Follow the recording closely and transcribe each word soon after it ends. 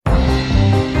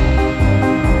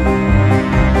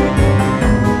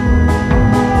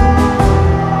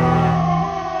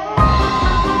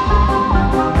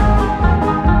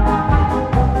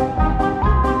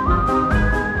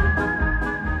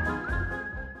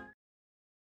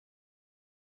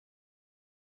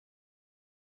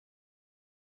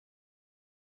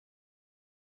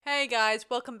Hey guys,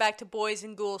 welcome back to Boys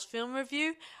and Ghouls Film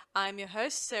Review. I'm your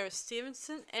host, Sarah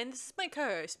Stevenson, and this is my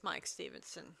co-host, Mike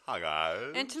Stevenson. Hi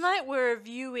guys. And tonight we're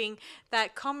reviewing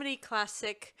that comedy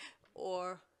classic,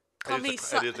 or comedy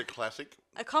It is a classic.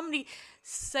 a comedy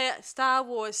Star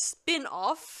Wars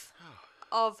spin-off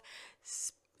of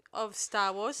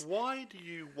Star Wars. Why do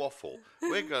you waffle?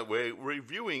 We're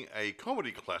reviewing a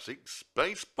comedy classic,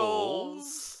 Spaceballs,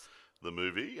 Balls. the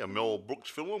movie, a Mel Brooks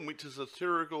film, which is a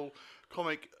satirical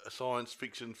comic science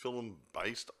fiction film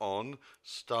based on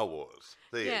Star Wars.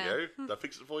 There Yeah. you go. Did I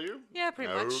fix it for you? Yeah,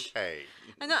 pretty much. Okay.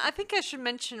 And I think I should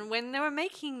mention, when they were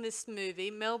making this movie,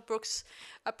 Mel Brooks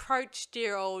approached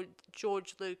dear old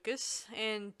George Lucas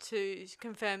and to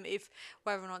confirm if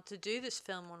whether or not to do this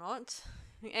film or not.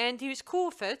 And he was cool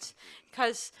with it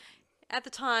because at the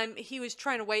time he was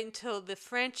trying to wait until the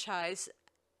franchise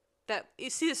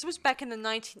this was back in the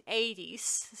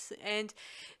 1980s,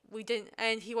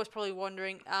 and he was probably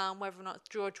wondering whether or not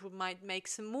George might make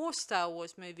some more Star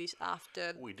Wars movies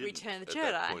after We didn't Return of the at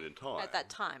Jedi. that point in time. At that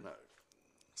time. No.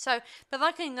 So, but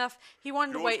luckily enough, he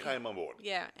wanted to George wait. came on board.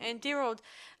 Yeah, and dear old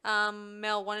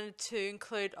Mel wanted to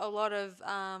include a lot of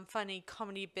funny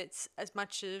comedy bits as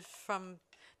much as from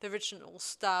the original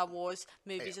Star Wars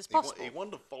movies as possible. He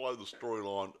wanted to follow the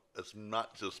storyline as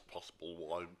much as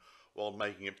possible while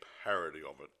making a parody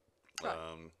of it,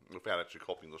 Right. without actually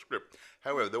copying the script.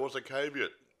 However, there was a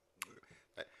caveat.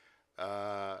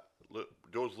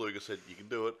 George Lucas said you can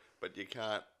do it, but you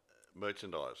can't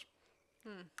merchandise.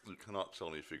 You cannot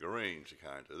sell any figurines. You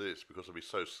can't do this because it'll be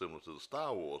so similar to the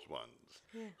Star Wars ones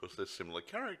because they're similar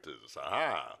characters.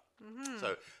 Aha!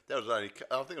 So that was I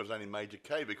think it was only major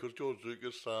caveat because George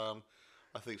Lucas.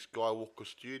 I think Skywalker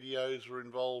Studios were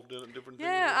involved in it, different things.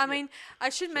 Yeah, I mean, I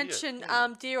should So, mention, yeah.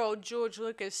 dear old George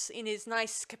Lucas, in his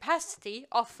nice capacity,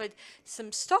 offered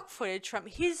some stock footage from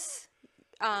his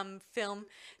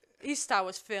his Star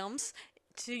Wars films,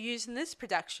 to use in this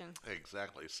production.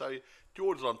 Exactly. So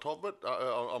George's on top of it,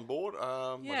 on board. Yeah.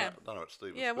 I don't know what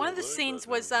Steven Yeah, one of the Spielberg, scenes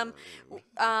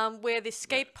but, was where the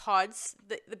escape pods,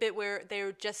 the bit where they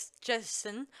were just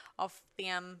jettison of the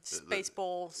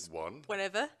Spaceballs, one.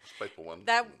 whatever. Spaceball one.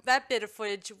 That bit of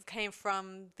footage came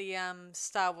from the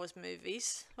Star Wars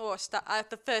movies, or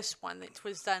the first one that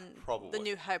was done, Probably. the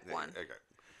New Hope Yeah, one. Okay.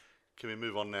 Can we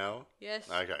move on now? Yes.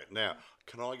 Okay. Now,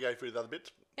 can I go through the other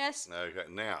bits? Yes. Okay.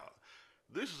 Now,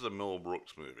 this is a Mel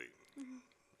Brooks movie.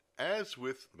 As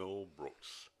with Mel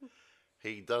Brooks,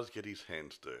 he does get his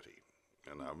hands dirty.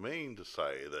 And I mean to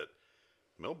say that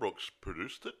Mel Brooks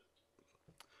produced it.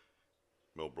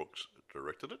 Mel Brooks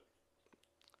directed it.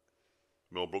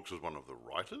 Mel Brooks was one of the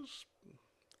writers.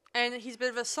 And he's a bit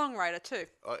of a songwriter too.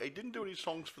 He didn't do any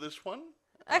songs for this one.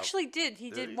 Actually, did he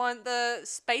did did he? the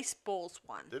Spaceballs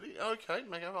one? Did he? Okay,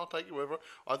 maybe I'll take you wherever.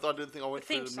 I didn't think I went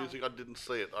The theme through the song. music. I didn't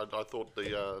see it. I thought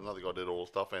another guy did all the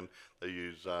stuff, and they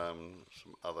used some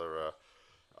other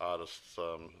artists'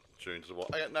 tunes as well.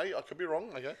 Okay, no, I could be wrong.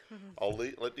 Okay, I'll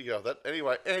let you go with that.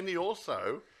 Anyway, and he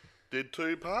also did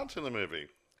 2 parts in the movie.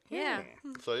 Yeah.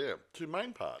 So yeah, 2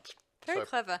 main parts. Very So,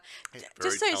 clever. he's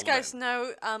Just so very you guys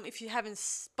talented. know, if you haven't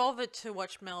bothered to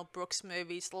watch Mel Brooks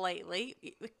movies lately,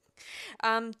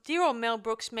 dear old Mel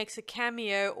Brooks makes a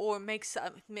cameo or makes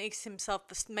himself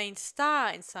the main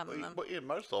star in some of them. Well, yeah,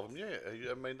 most of them.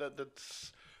 Yeah, I mean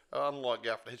that's unlike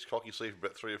Alfred Hitchcock. You see for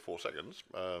about 3 or 4 seconds.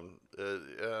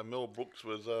 Mel Brooks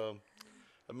was a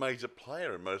major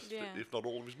player in most, Yeah. if not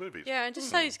all, of his movies. Yeah, and just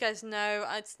so you guys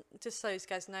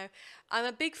know, I'm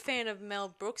a big fan of Mel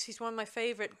Brooks. He's one of my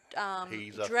favorite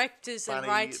He's a directors and funny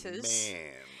writers,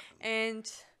 man.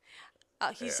 and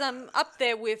he's up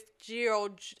there with dear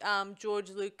old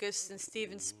George Lucas and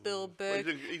Steven Spielberg,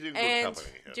 Well, he's in good and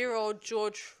company, yeah. dear old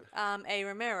George A.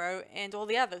 Romero, and all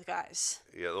the other guys.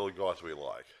 Yeah, all the guys we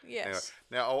like. Yes.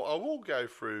 Now, I will go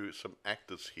through some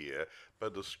actors here,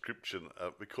 but description,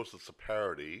 because it's a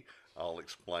parody, I'll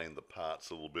explain the parts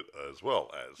a little bit as well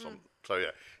as some. So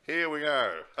yeah, here we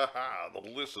go. The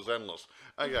list is endless.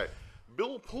 Okay,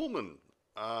 Bill Pullman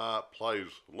plays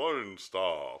Lone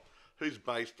Star, who's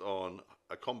based on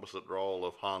a composite role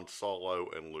of Han Solo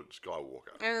and Luke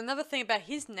Skywalker. And another thing about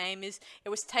his name is it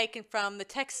was taken from the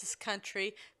Texas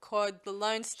country called the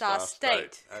Lone Star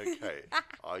State. Okay.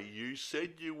 You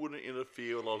said you wouldn't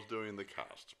interfere while I was doing the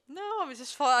cast. No, I was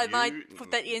just thought I might You-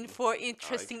 put that in for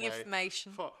interesting Okay,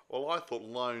 information. fine. Well, I thought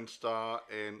Lone Star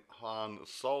and Han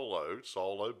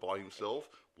Solo by himself,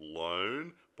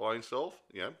 Lone by himself,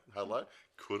 hello,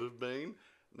 could have been.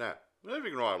 Now,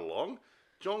 moving right along,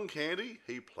 John Candy,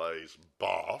 he plays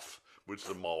Barf, which is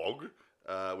a Mog,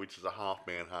 which is a half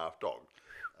man, half dog.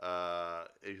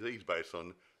 He's based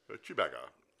on Chewbacca.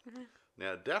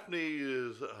 Now, Daphne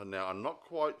is, now I'm not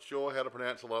quite sure how to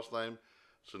pronounce the last name,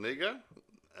 Zuniga,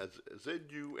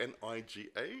 Zuniga,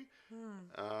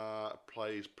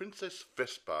 plays Princess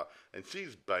Vespa, and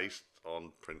she's based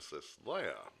on Princess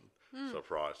Leia.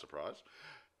 Surprise, surprise.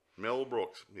 Mel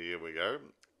Brooks, here we go.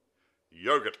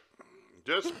 Yogurt.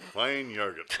 Just plain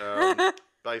yogurt.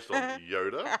 Based on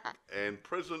Yoda. And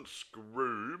President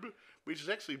Scroob, which is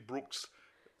actually Brooks.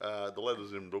 The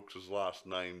letters in Brooks' last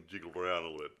name jiggled around a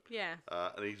little bit. Yeah.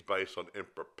 And he's based on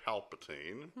Emperor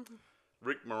Palpatine.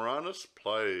 Rick Moranis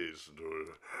plays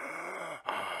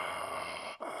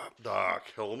Dark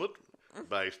Helmet,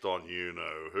 based on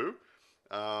you-know-who.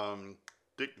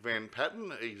 Dick Van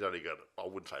Patten, he's only got, I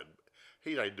wouldn't say,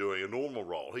 he's only doing a normal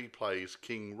role. He plays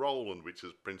King Roland, which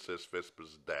is Princess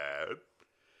Vespa's dad.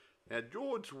 Now,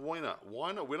 George Wyner,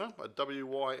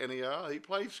 W-Y-N-E-R, he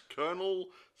plays Colonel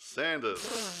Sanders.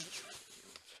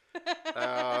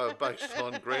 Based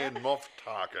on Grand Moff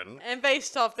Tarkin. And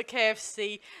based off the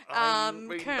KFC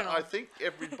Colonel. I think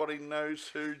everybody knows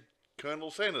who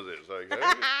Colonel Sanders is, okay?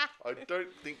 I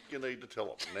don't think you need to tell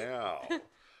them. Now,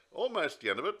 almost the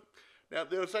end of it. Now,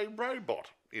 there's a robot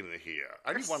in here.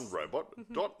 Only one robot,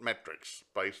 Dot Matrix,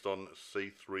 based on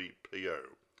C-3PO.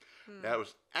 Now, it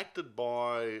was acted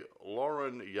by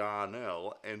Lauren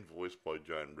Yarnell and voiced by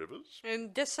Joan Rivers.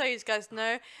 And just so you guys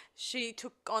know, she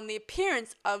took on the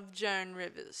appearance of Joan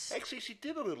Rivers. Actually, she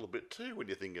did a little bit too, when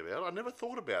you think about it. I never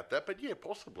thought about that, but yeah,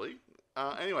 possibly.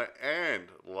 Anyway, and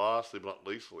lastly but not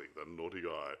leastly, the naughty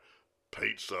guy,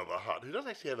 Pizza the Hut, who does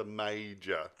actually have a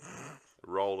major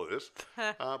role in this.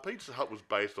 Pizza Hut was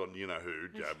based on you-know-who,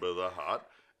 Jabba the Hutt,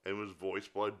 and was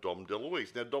voiced by Dom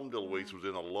DeLuise. Now, Dom DeLuise was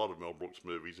in a lot of Mel Brooks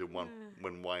movies in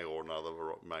one way or another,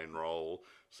 main role,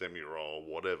 semi-role,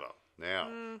 whatever. Now,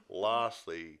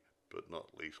 lastly but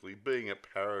not leastly, being a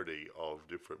parody of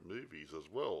different movies as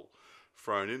well.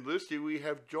 Thrown into this, here we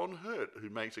have John Hurt, who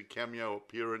makes a cameo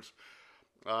appearance.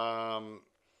 He's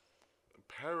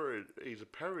a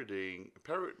parodying,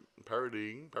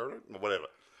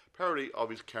 parody of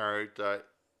his character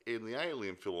in the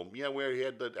Alien film. You know, where he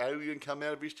had that alien come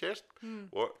out of his chest?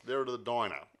 Or they're at the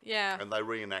diner. Yeah. And they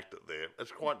reenact it there.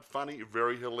 It's quite funny,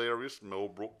 very hilarious. Mel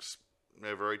Brooks,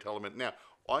 very talented. Now,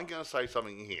 I'm going to say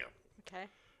something here. Okay.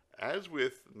 As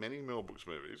with many Mel Brooks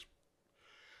movies,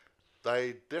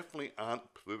 they definitely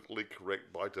aren't politically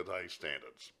correct by today's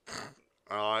standards.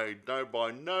 I know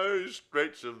by no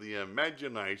stretch of the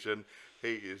imagination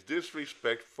he is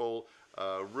disrespectful,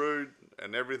 rude,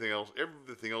 and everything else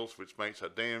which makes a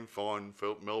damn fine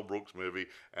Mel Brooks movie,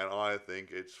 and I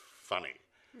think it's funny.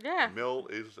 Yeah. Mel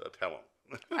is a talent.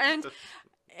 And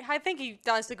I think he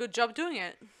does a good job doing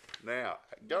it. Now,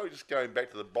 going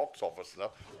back to the box office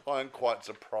stuff, I'm quite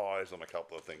surprised on a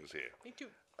couple of things here. Me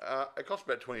too. It cost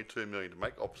about $22 million to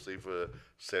make, obviously for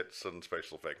sets and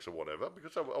special effects or whatever,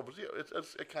 because obviously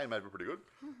it came over pretty good.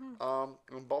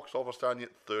 And box office only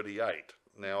at 38.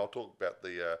 Now I'll talk about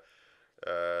the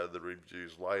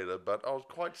reviews later, but I was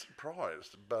quite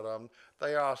surprised. But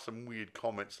there are some weird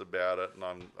comments about it,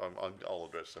 and I'll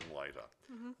address them later.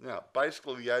 Now,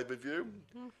 basically the overview,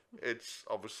 it's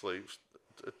obviously,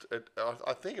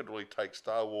 I think it really takes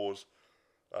Star Wars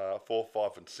 4,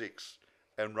 5, and 6.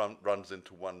 And runs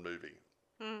into one movie.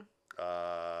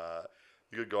 The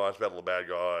good guys battle the bad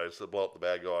guys, they blow up the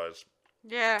bad guys.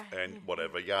 Yeah. And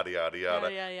whatever, yada, yada, yada.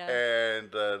 Yeah.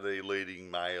 And the leading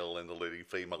male and the leading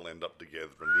female end up together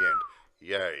in the end.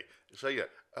 Yay. So, yeah.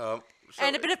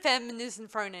 And a bit of feminism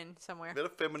thrown in somewhere. A bit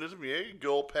of feminism, yeah.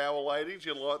 Girl power ladies,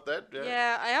 you like that?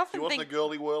 Yeah, I often She wasn't a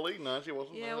girly whirly? No, she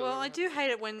wasn't. Yeah, well, I do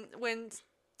hate it when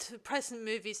to present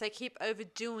movies, they keep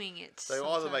overdoing it. They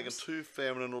either make them too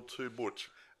feminine or too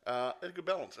butch. It's a good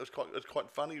balance. It's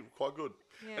quite funny, quite good.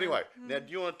 Yeah. Anyway, now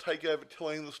do you want to take over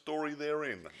telling the story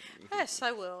therein? Yes,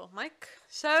 I will, Mike.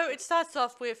 So it starts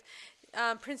off with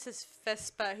Princess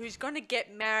Vespa, who's going to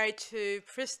get married to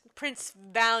Prince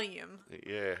Valium.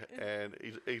 Yeah, and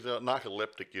he's a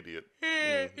narcoleptic idiot.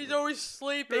 Yeah, he's always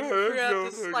sleeping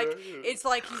throughout this. It's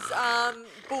like he's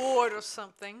bored or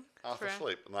something. After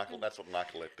sleep, that's what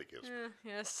narcoleptic is.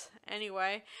 Yes.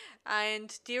 Anyway,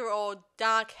 and dear old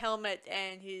Dark Helmet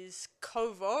and his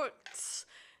cohorts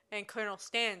and Colonel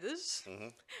Sanders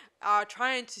are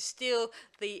trying to steal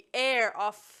the air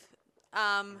off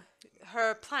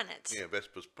her planet. Yeah,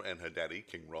 Vespa's and her daddy,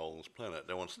 King Roland's planet.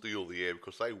 They want to steal the air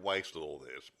because they wasted all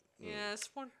theirs. Yes.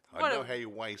 I don't know how you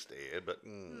waste air, but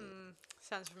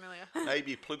sounds familiar.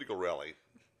 Maybe a political rally.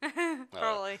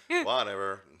 Probably.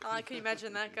 Whatever. Can you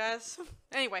imagine that, guys?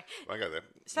 Anyway. I go there.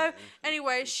 So,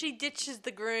 anyway, she ditches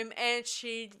the groom and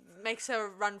she makes her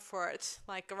run for it,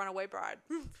 like a runaway bride.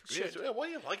 Yes, Should. well,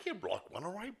 you like one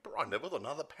alright. I never with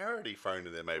another parody phone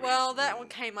in there, maybe. Well, that one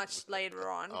came much later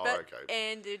on, Oh, but okay.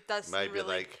 and it doesn't Maybe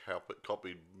really. they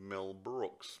copied Mel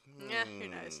Brooks. Yeah, who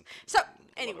knows? So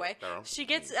anyway, Carry on. she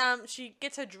gets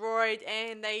a droid,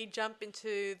 and they jump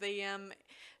into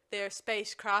their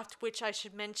spacecraft, which I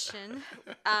should mention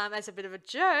as a bit of a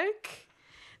joke.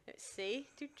 Let's see.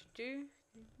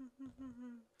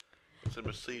 It's a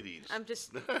Mercedes. I'm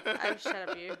shut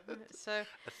up, you. So.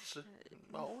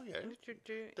 Oh yeah.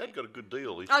 Dad got a good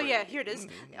deal. He's Oh free. yeah, here it is.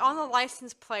 On the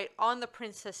license plate on the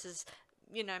princess's,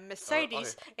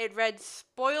 Mercedes, it read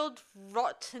 "Spoiled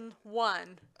Rotten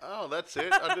 1." Oh, that's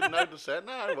it. I didn't notice that.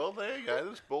 No, well, there you go.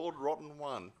 The spoiled rotten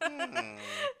one.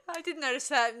 I didn't notice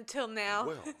that until now.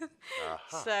 Well,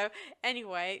 So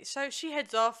anyway, so she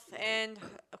heads off, and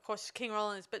of course King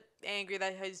Roland is a bit angry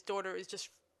that his daughter is just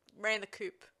ran the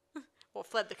coop, or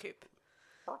fled the coop.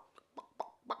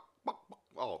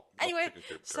 Oh. Anyway, chicken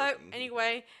coop, so sorry.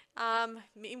 anyway,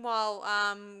 meanwhile,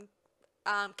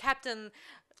 Captain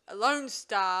Lone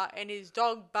Star and his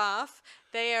dog Bath,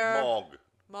 they are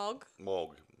Mog.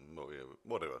 Mog. Yeah,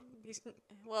 whatever. His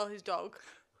dog.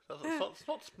 It's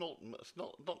not spelt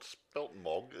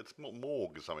Mog. It's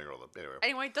Morg or something or other. Anyway.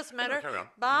 Anyway, it doesn't matter. Carry on.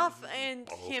 Bath and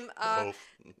him are. Both.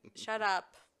 Shut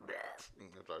up. That's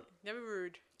right. Never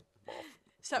rude. Both.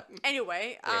 So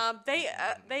anyway,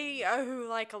 they owe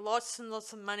like lots and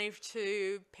lots of money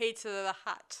to Pizza the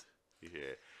Hut,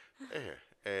 Yeah.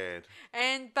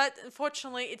 but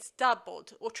unfortunately it's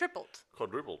doubled or tripled.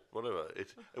 Quadrupled, whatever.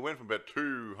 It went from about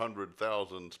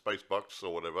 200,000 space bucks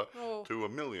or whatever to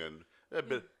 $1 million. A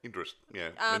bit interest,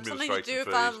 Something to do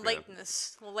with fees,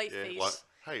 lateness or late fees. Like,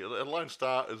 hey, a Lone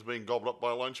Star is being gobbled up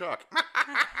by a lone shark.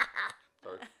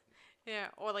 Sorry. Yeah,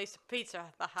 or at least Pizza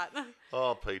the Hut.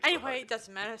 Oh, Pizza. Anyway, Hut. it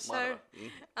doesn't matter. So,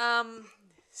 Whatever.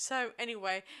 so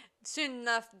anyway, soon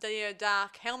enough, the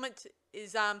Dark Helmet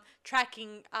is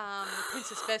tracking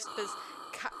Princess Vespa's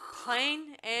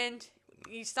plane, and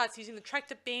he starts using the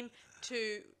tractor beam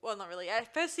to, well, not really.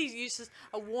 At first, he uses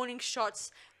a warning shots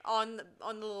on the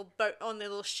little boat, on the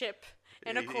little ship,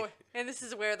 and of course, and this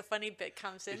is where the funny bit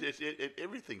comes in.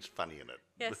 Everything's funny in it.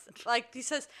 Yes, like he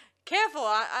says, "Careful!"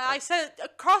 I said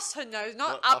across her nose,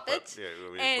 not up it.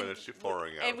 Yeah, when it's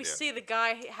following out. And we see the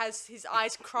guy has his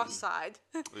eyes cross-eyed.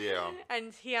 Yeah.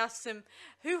 And he asks him,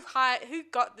 who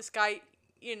got this guy?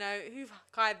 Who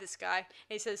hired this guy? And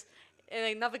he says,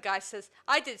 and another guy says,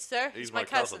 "I did, sir. He's my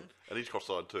cousin." And he's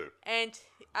cross-eyed too. And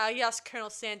he asks Colonel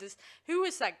Sanders, "Who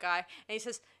is that guy?" And he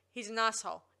says, "He's an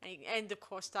asshole." And of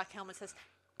course, Dark Helmet says,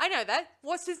 "I know that.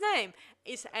 What's his name?"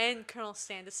 And Colonel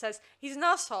Sanders says, "He's an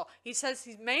asshole." He says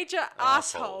he's major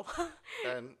asshole.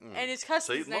 And his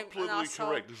cousin's name is an asshole.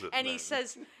 Correct, is it? And he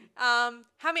says, "How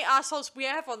many assholes we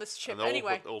have on this ship And they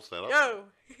anyway?" all stand up. Yo.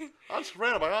 I'm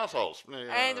surrounded by assholes.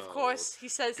 And of course, he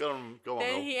says, Go on, then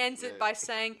Will. he ends it by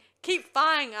saying, "Keep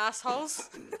firing, assholes."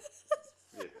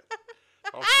 Yeah.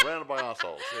 I'm surrounded by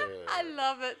assholes. Yeah. I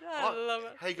love it. I love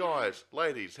it. Hey guys,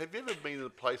 ladies, have you ever been in a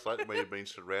place like that where you've been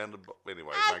surrounded by...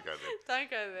 Anyway, don't go there.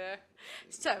 Don't go there.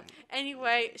 So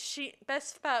anyway,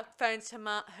 Vespa phones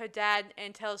her dad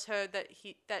and tells her that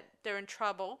they're in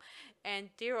trouble, and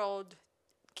dear old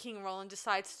King Roland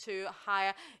decides to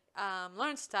hire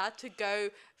Lone Star to go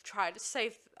try to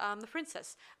save the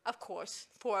princess. Of course,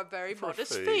 for a very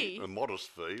modest fee. A modest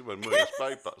fee when we're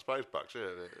space bucks. Yeah.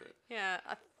 Yeah.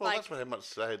 Well, that's how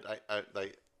much they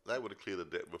would have cleared the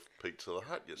debt with Pizza the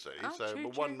Hut, you see. Oh, so true,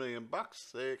 with $1 million,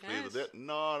 they clear Yes. the debt.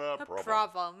 Not a problem.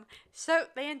 problem. So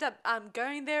they end up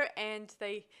going there, and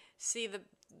they see the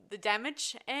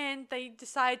damage, and they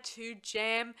decide to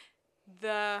jam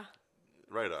the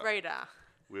radar.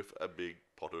 With a big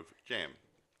pot of jam.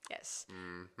 Yes.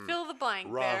 Fill the blank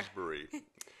there. Raspberry.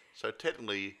 So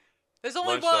technically... There's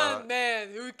only Lone Star- one man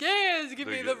who cares. Give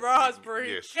me the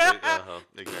raspberry. Yes,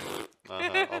 exactly.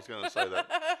 I was going to say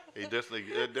that. He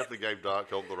definitely gave Dark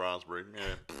Help the raspberry.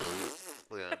 Yeah.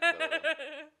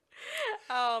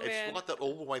 Oh It's man. like that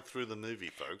all the way through the movie,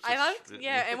 folks.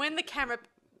 And when the camera,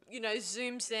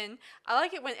 zooms in, I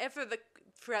like it whenever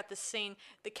throughout the scene,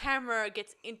 the camera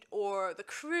gets in, or the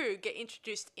crew get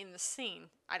introduced in the scene.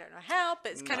 I don't know how,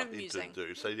 but it's kind of amusing. Nothing to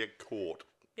do. So you get caught.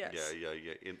 Yes. Yeah.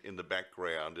 In the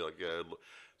background, like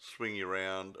swing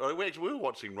around. Oh, we were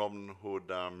watching Robin Hood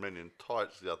Men in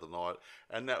Tights the other night,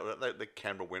 and the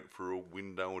camera went through a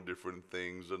window and different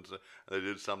things, and they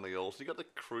did something else. You got the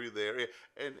crew there,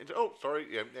 and it's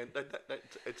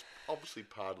obviously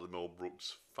part of the Mel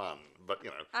Brooks fun, but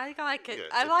I like it. Yeah,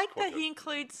 I it's like quite that he good.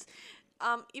 includes,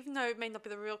 even though it may not be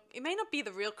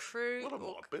the real crew. Well, it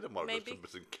might be. There might have maybe. been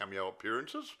some cameo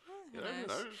appearances. You know, who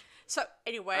knows? So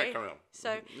anyway, Carry on.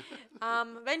 so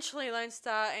eventually Lone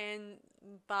Star and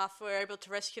Buff were able to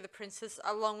rescue the princess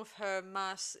along with her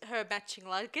matching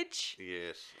luggage,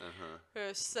 Yes. Uh-huh.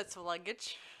 her sets of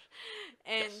luggage,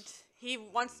 and he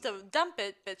wants to dump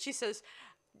it, but she says,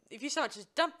 "If you so much as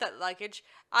dump that luggage,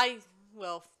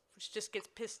 she just gets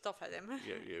pissed off at him.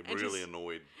 Yeah, And really she's-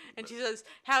 annoyed. And she says,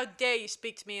 "How dare you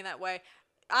speak to me in that way?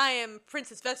 I am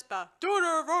Princess Vespa,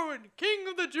 daughter of Owen, King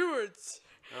of the Druids."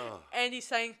 Oh, And he's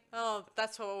saying, "Oh,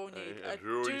 that's what we'll need. a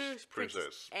Druish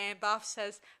princess. And Buff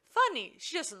says, "Funny,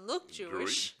 she doesn't look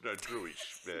Jewish." Druid? No,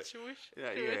 Druish. Yeah. Jewish.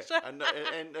 Yeah, Jewish. yeah, and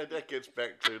that gets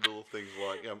back to little things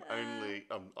like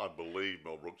I believe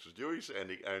Mel Brooks is Jewish,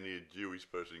 and only a Jewish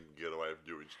person can get away with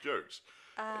Jewish jokes.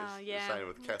 It's Yeah. the same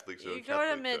with Catholics. You and gotta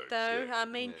Catholic admit, jokes. though, Yeah, I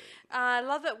mean, yeah. I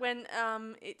love it when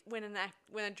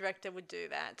when a director would do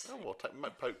that. Oh well,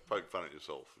 poke fun at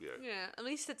yourself. Yeah, Yeah, at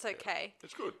least it's okay.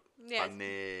 it's good. Yes.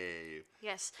 Funny,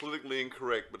 Yes. politically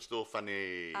incorrect, but still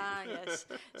funny. Yes.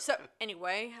 So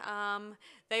anyway,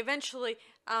 they eventually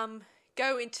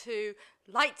go into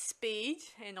light speed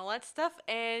and all that stuff,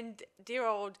 and dear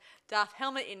old Darth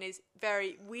Helmet, in his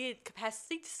very weird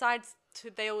capacity, decides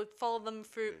they would follow them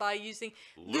through by using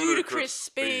ludicrous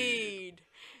speed.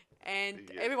 And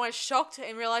Yeah. everyone's shocked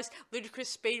and realize ludicrous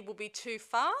speed will be too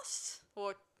fast,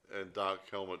 or And Dark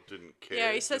Helmet didn't care.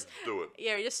 yeah, he says, Just do it.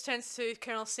 yeah, he just turns to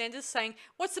Colonel Sanders saying,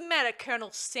 "What's the matter,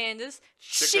 Colonel Sanders?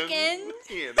 Chicken?"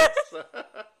 Yeah, that's.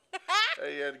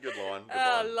 He had a good line. Good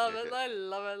I line. love yeah. it, I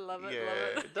love it, love it,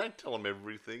 Yeah, love it. don't tell him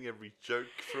everything, every joke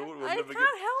through it. We'll I never can't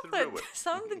get help through it.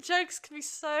 Some of the jokes can be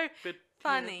so But,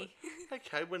 funny. yeah, but-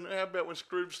 okay, how about when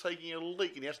Scrooge's taking a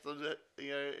leak and he has to,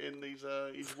 in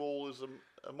his wall is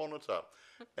a monitor,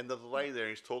 and there's a lady there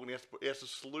and he's talking. He has to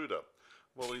salute her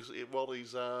while his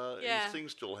Yeah.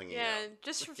 thing's still hanging Yeah, out.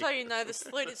 just so you know, the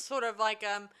salute is sort of like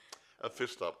A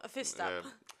fist up. A fist up.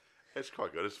 Yeah. It's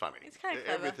quite good. It's funny. It's kinda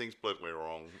clever. Everything's politically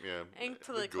wrong. Yeah. and but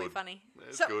politically good. funny.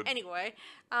 It's So good. anyway,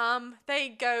 they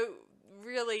go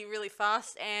really, really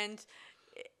fast, and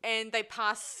they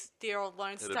pass dear old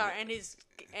Lone Hit Star him.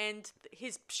 and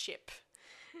his ship.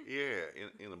 Yeah,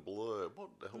 in a blur.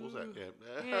 What the hell was that?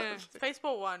 Yeah. Yeah,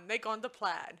 Spaceball 1. They gone to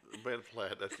Plaid. Brad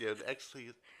Plaid.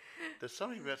 Actually, there's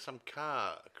something about some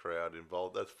car crowd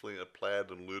involved. That's fleeing a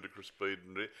Plaid and ludicrous speed,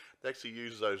 and they actually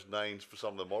use those names for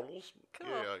some of the models. Cool.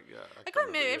 Yeah. I can't gotta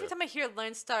admit, remember, every time I hear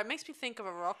Lone Star, it makes me think of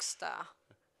a rock star.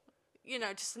 You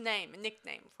know, just a name, a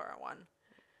nickname for one.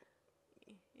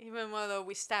 Even though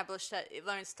we established that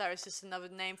Lone Star is just another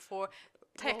name for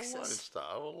Texas.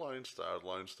 Lone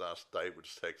Star State, which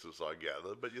is Texas, I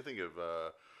gather. But you think of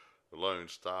Lone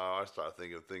Star, I start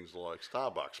thinking of things like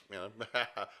Starbucks. You know,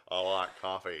 I like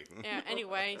coffee. Yeah,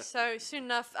 anyway, so soon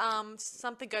enough,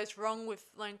 something goes wrong with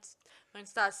Lone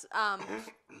Star's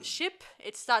ship.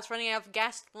 It starts running out of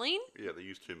gasoline. Yeah, they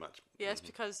use too much. Yes,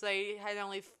 because they had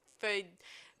only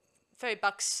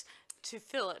 $30 to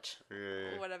fill it,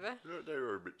 Yeah. or whatever. They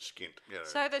were a bit skint. You know.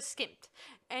 So they're skimped.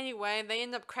 Anyway, they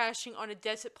end up crashing on a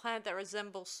desert planet that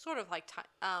resembles sort of like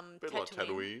a bit like Tatooine.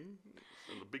 Tatooine,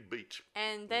 and the big beach.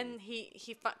 And then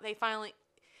they finally.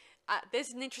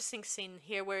 There's an interesting scene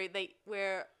here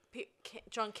where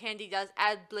John Candy does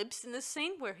ad-libs in this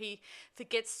scene where he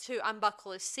forgets to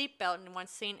unbuckle his seatbelt in one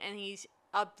scene, and he's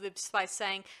ad-libs by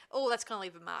saying, "Oh, that's gonna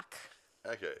leave a mark."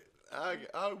 Okay.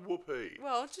 Oh, whoopee.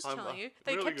 Well, just I'm, telling you,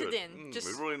 they really kept good. it in. Just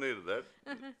We really needed that.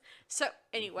 so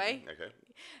anyway. Okay.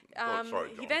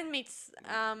 Sorry, He John. then meets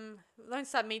Lone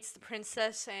Star meets the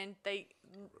princess, and they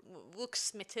look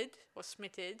smitted.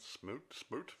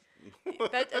 Smoot.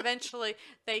 But eventually,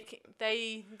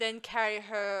 they then carry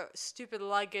her stupid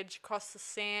luggage across the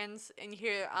sands, and you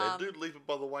hear They do leave it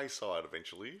by the wayside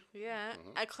eventually. yeah,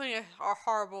 including a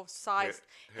horrible sized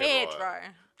Hair hair dryer.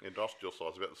 dryer. Industrial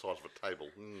size, about the size of a table.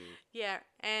 Yeah,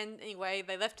 and anyway,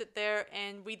 they left it there,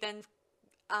 and we then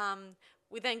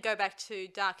go back to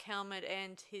Dark Helmet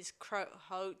and his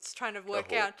cohorts, trying to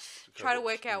work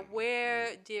out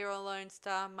where dear old Lone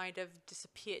Star might have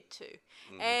disappeared to,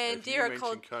 and If you dear mention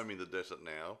old combing the desert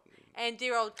now, and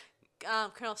dear old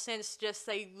Colonel Sanders suggests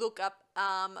they look up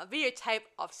a videotape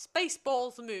of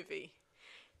Spaceballs the movie,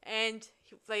 and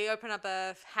they open up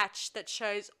a hatch that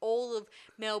shows all of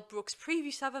Mel Brooks'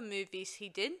 previous other movies he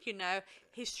did. You know,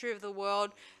 History of the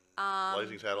World,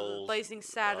 Blazing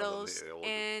Saddles, all the-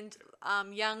 and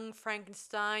Young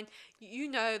Frankenstein. You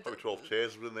know, probably 12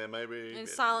 chairs within there maybe. and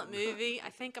Silent Movie. I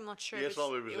think, I'm not sure Yeah, if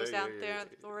Silent Movie it was there, out yeah, there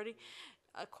yeah. already.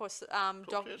 Of course, 12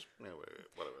 Dog. chairs? Yeah,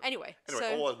 whatever. Anyway,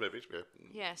 so all those movies, yeah.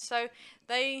 yeah, so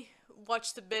they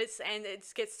watch the bits, and it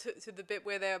gets to the bit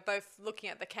where they're both looking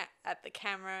at the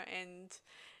camera, and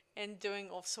and doing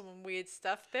all some weird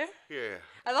stuff there. Yeah.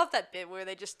 I love that bit where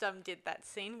they just did that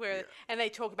scene where Yeah. and they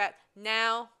talk about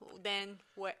now, then,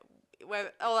 where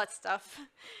all that stuff.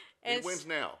 And it's- When's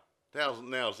now?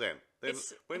 Now's then.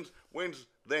 It's- When's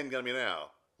then going to be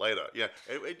now? Later. Yeah.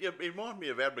 It reminded me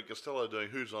of Abbott Costello doing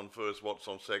Who's on First, What's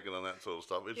on Second, and that sort of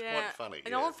stuff. It's quite funny.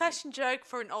 An old-fashioned joke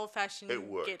for an old-fashioned It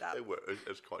worked. get up. It worked.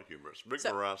 It's quite humorous. Rick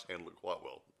So- Moranis handled it quite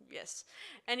well. Yes.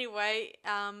 Anyway,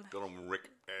 Got on Rick.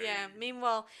 yeah.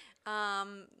 Meanwhile,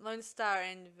 Lone Star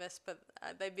and Vesper,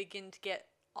 they begin to get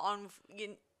on,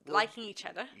 liking each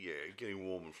other. Yeah, getting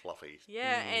warm and fluffy.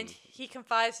 Yeah, and he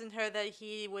confides in her that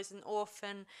he was an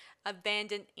orphan,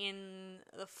 abandoned in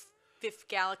the fifth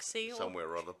galaxy, Somewhere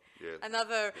or other. Yeah.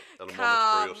 another At a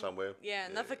car. monastery or somewhere. Yeah,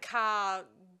 another car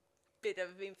bit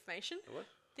of information. What?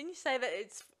 Didn't you say that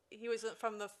he was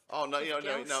from the? Oh no, fifth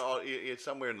galaxy? it's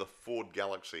somewhere in the Ford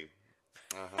Galaxy.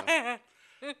 Uh-huh.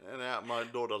 And my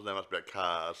daughter doesn't know much about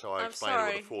cars, so I I'm explained to her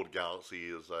sorry. what a Ford Galaxy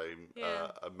is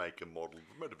Yeah. a make and model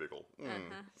motor vehicle.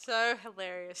 So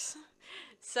hilarious.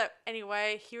 So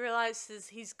anyway, he realizes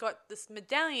he's got this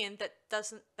medallion that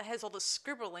has all the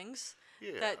scribblings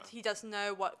Yeah. that he doesn't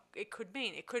know what it could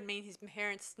mean. It could mean his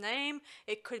parents' name.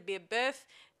 It could be a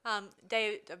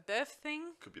date of birth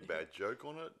thing, Could be a bad joke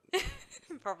on it.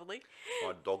 probably,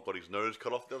 My dog got his nose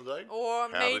cut off the other day. or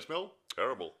How they smell?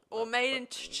 Terrible. made in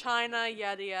China,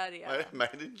 yada yada yada.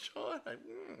 Made in China.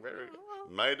 Very good.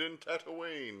 Made in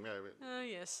Tatooine. Maybe. Oh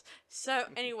yes. So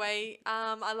anyway,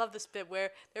 I love this bit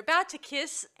where they're about to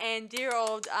kiss, and dear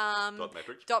old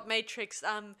Dot matrix.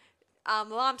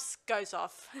 alarm goes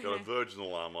off. Got a Virgin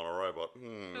alarm on a robot.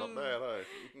 Not bad,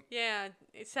 eh? Yeah,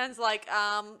 it sounds like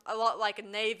a lot like a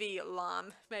Navy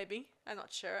alarm, maybe. I'm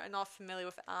not sure. I'm not familiar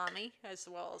with Army as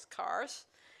well as cars.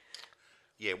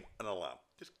 Yeah, an alarm.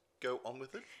 Just go on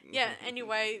with it. Yeah,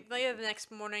 anyway, later the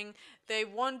next morning, they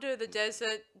wander the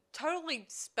desert, totally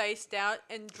spaced out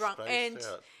and drunk, Spaced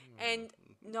out. and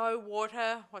no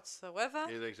water whatsoever.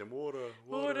 Yeah, there's some water,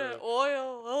 Water,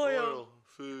 oil,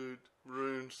 food,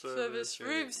 room service, service.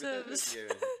 room service.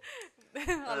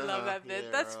 Yeah, I love that bit.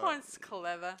 yeah, That's right. one's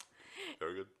clever.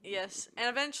 very good. Yes, and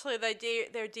eventually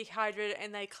they're dehydrated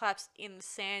and they collapse in the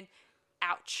sand.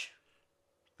 Ouch.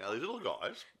 Now these little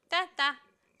guys. Da da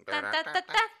da da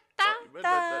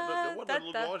da What da the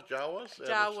little guys? Jawas?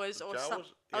 Jawas or some-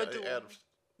 Yeah, oh,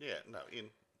 do- in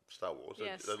Star Wars.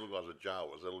 Yes. Those little guys are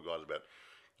Jawas. They're little guys about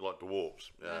like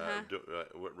dwarves,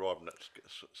 riding that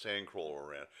sandcrawler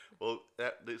around. Well,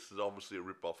 this is obviously a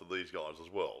rip-off of these guys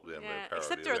as well. Yeah, Yeah,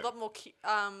 except they're a lot more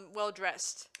well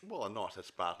dressed. Well, and nice, have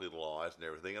sparkly little eyes and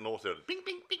everything, and also bing,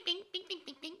 bing, bing, bing, bing, bing,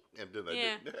 bing, bing, and do they?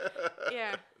 Yeah.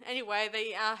 Yeah. Anyway,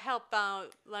 they help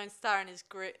Lone Star and his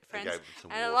friends. gave them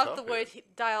some And I water, love the word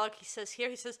dialogue he says here.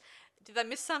 He says, "Did I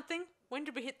miss something? When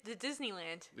did we hit the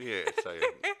Disneyland?" Yeah, so yeah.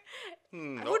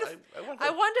 I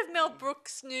wonder if Mel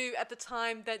Brooks knew at the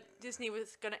time that Disney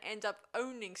was going to end up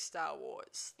owning Star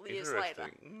Wars years later.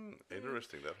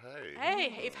 Interesting that, hey.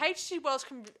 Hey, if H.G. Wells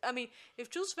if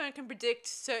Jules Verne can predict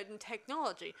certain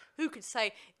technology, who could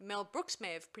say Mel Brooks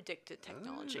may have predicted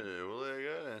technology? Yeah, well, there you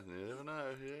go. You never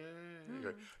know. Yeah.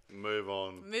 Okay. Move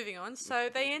on. Moving on, so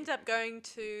they end up going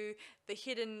to the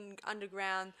hidden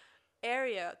underground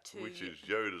area to Which is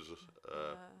Yoda's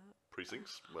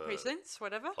precincts.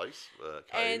 whatever. Place,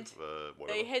 And cave,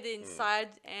 whatever. They head inside,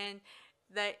 and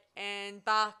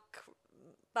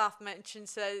Barth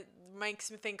mentions that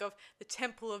makes me think of the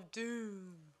Temple of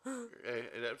Doom.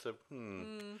 And that's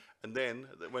And then,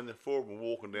 when the four of them were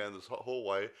walking down this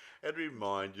hallway, it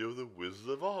reminded you of the Wizard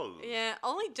of Oz. Yeah,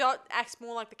 only Dot acts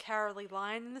more like the Cowardly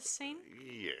Lion in this scene.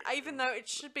 Yeah. Even though it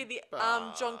should be the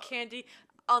John Candy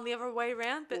on the other way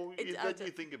around, but Well, it then you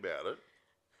think about it.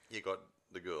 You got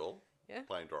the girl Yeah.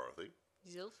 playing Dorothy.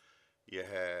 Yills. You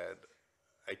had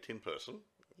a tin person,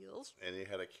 Yills. and you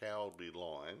had a cowardly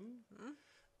lion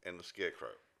and a scarecrow.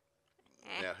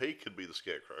 Eh. Now he could be the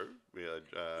scarecrow,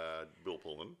 Bill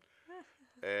Pullman,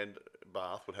 and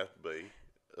Barth would have to be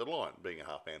a lion, being a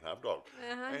half man, half dog.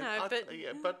 I And know, but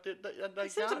yeah, but they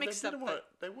seem to mix up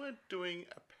they weren't doing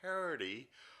a parody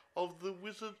of the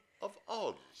Wizard of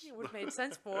Oz. it would have made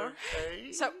sense more.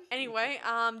 Okay. So anyway,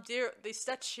 the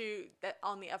statue that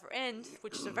on the other end,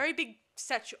 which is a very big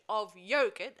statue of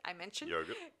Yogurt, I mentioned,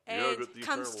 Yogurt. and Yogurt the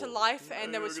comes to Incredible. life,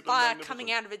 and there was Yogurt the fire Magnificent.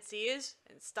 coming out of its ears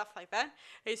and stuff like that.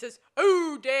 And he says,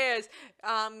 "Oh, dares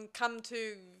come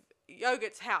to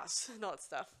Yogurt's house," not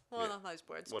stuff. Well, Yeah. not those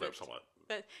words, Whatever, but, something like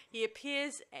but he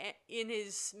appears in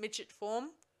his midget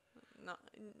form. No,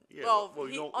 Yeah,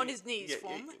 on his knees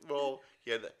form.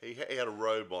 He had a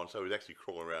robe on, so he was actually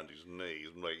crawling around his knees,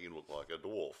 making him look like a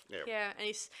dwarf. Yeah. Yeah,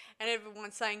 and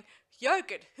everyone's saying,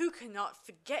 "Yogurt, who cannot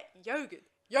forget Yogurt?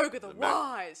 Yoga the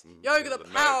wise, Yoga the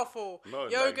powerful,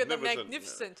 Yoga the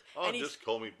magnificent. Oh, And just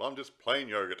call me. I'm just plain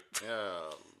yogurt. Yeah.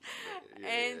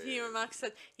 and he remarks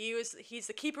that he's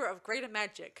the keeper of greater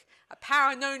magic, a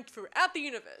power known throughout the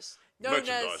universe, known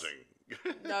Merchandising.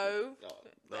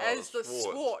 as the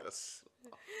Swartz.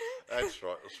 That's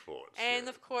right, the Swartz. And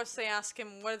of course, they ask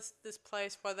him, "What is this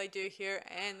place? What do they do here?"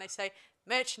 And they say,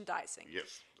 "Merchandising."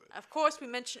 Yes. Of course, we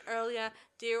mentioned earlier,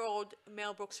 dear old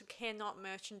Mel Brooks, who cannot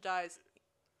merchandise.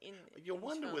 You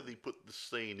wonder whether he put the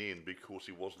scene in because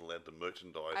he wasn't allowed to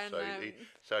merchandise. I know.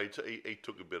 He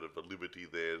took a bit of a liberty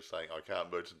there, saying, "I can't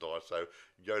merchandise, so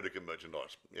Yoda can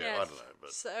merchandise." Yeah, Yes. I don't know,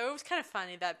 but So it was kind of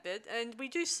funny, that bit. And we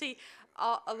do see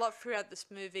a lot throughout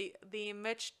this movie, the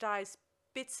merchandise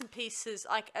bits and pieces,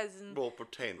 like as in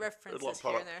pretend. references Like here and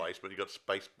product there. placement. You got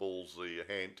Spaceballs, the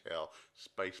hand towel,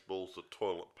 Spaceballs, the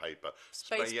toilet paper,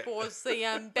 Spaceballs,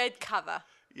 the bed cover.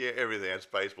 Yeah, everything has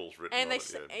Spaceballs written And on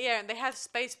they it. yeah, and they have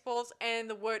Spaceballs and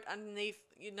the word underneath,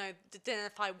 to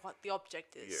identify what the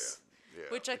object is. Yeah.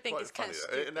 Which I think Quite is kind of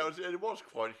funny, stupid. and it was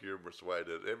quite humorous way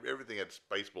that everything had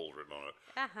Spaceballs written on it.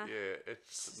 Uh-huh. Yeah,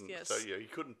 Yes. so yeah, he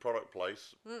couldn't product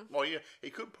place. Well, yeah, he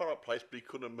could product place, but he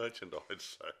couldn't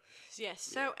merchandise. So Yes.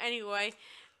 So anyway,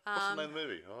 what's the name of the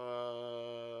movie?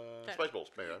 Spaceballs.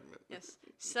 Yeah. yes.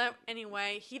 So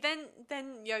anyway, he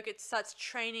then Yogurt starts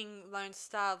training Lone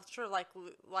Star, sort of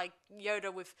like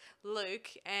Yoda with Luke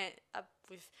and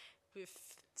with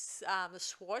the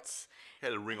Swartz.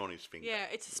 Had a ring on his finger. Yeah,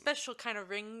 it's a special kind of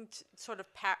ring, sort of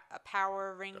a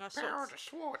power ring or Power something. to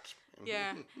Swartz.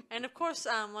 Yeah, and of course,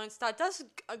 Lone Star does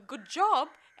a good job,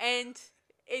 and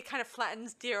it kind of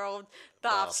flattens dear old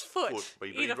Darth's foot But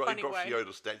in a funny he drops way.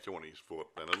 Yoda's statue on his foot,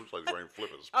 and it looks like he's wearing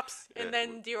flippers. And Yeah.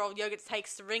 then dear old Yogurt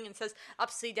takes the ring and says,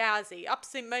 "Upsy daisy,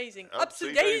 upsy amazing, upsy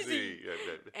Upsy daisy."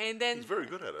 Yeah. And then He's very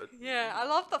good at it. yeah, I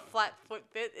love the flat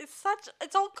foot bit.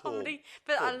 It's all comedy,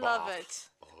 but I Poor love Darth. it.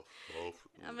 Oh.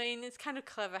 I mean, it's kind of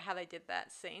clever how they did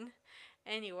that scene.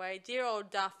 Anyway, dear old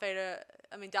Dark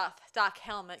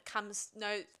Helmet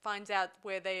finds out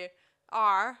where they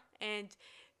are, and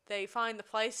they find the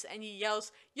place, and he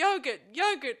yells, "Yogurt,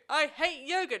 yogurt! I hate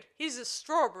yogurt. He's a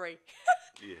strawberry."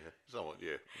 Yeah, somewhat,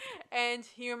 yeah. And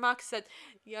he remarks that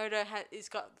Yoda has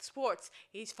got sports.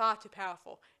 He's far too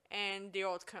powerful. And dear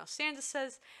old Colonel Sanders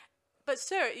says, "But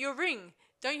sir, your ring,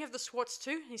 don't you have the Swartz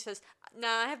too?" And he says, "No,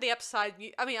 I have the upside.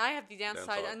 I have the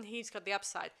downside, and he's got the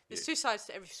upside. There's two sides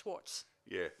to every Swartz."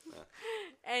 Yeah.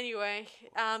 Anyway, he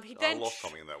I then lost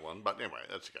something in that one, but anyway,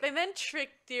 that's okay. they then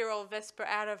trick dear old Vesper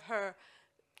out of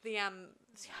the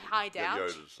hideout.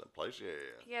 Yoda's place, yeah.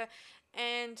 Yeah,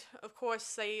 and of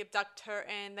course they abduct her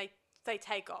and they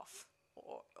take off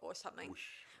or something.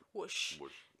 Whoosh.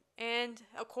 And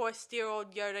of course, dear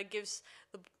old Yoda gives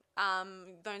the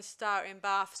Lone Star and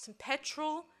Bath some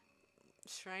petrol.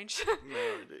 Strange.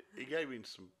 No, he gave him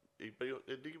some. He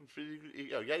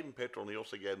gave him petrol, and he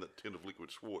also gave him that tin of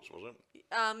liquid Swartz, wasn't it?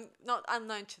 Not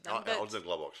unknown to them, but it was in the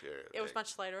glove box, yeah. it was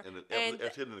much later. It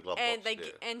was hidden in the glove and box.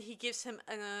 and he gives him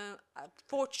a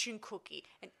fortune cookie,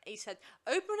 and he said,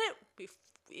 "Open it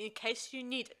in case you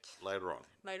need it." Later on.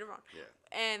 Yeah.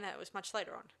 And that was much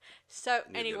later on. So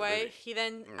the anyway, movie. he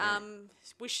then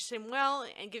wishes him well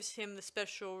and gives him the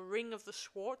special ring of the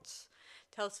Swartz.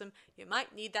 Tells him, "You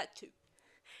might need that too."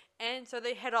 And so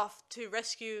they head off to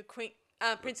rescue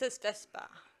Princess Vespa.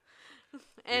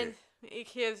 And he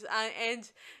gives,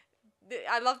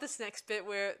 I love this next bit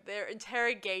where they're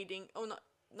interrogating,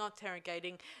 not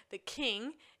interrogating, the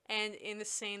king. And in the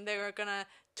scene, they were gonna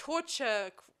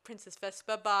torture Princess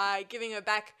Vespa by giving her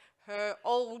back her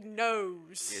old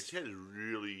nose. Yeah, she had a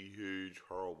really huge,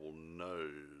 horrible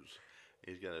nose.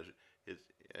 He's gonna,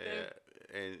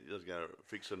 and he's gonna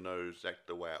fix her nose back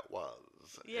the way it was.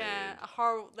 Yeah, And,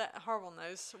 that horrible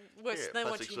nose. Worse than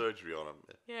what plastic you. surgery on him.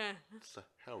 Yeah. So,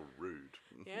 how rude.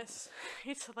 Yes,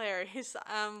 it's hilarious.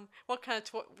 What kind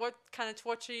of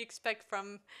torture you expect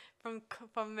from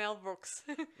Mel Brooks?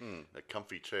 A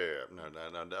comfy chair. No,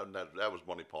 that was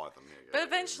Monty Python. But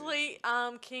eventually,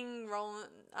 King Roland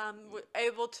was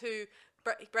able to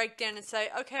break down and say,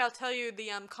 "Okay, I'll tell you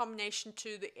the combination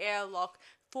to the airlock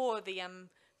for the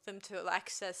them to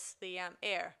access the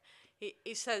air."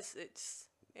 He says it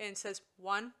says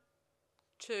 1,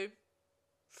 2,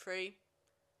 3,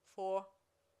 4,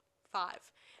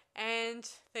 5, and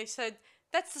they said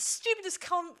that's the stupidest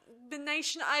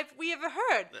combination we ever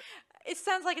heard. It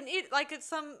sounds like like it's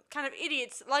some kind of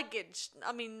idiot's luggage.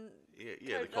 I mean,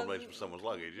 the combination of someone's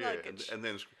luggage. Yeah, luggage. and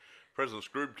then President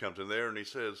Scrooge comes in there and he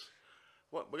says,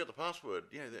 What, we got the password.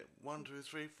 Yeah, that 1, 2,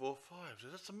 3, 4, 5. So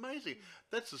that's amazing.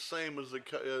 That's the same as the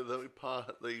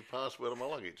password of my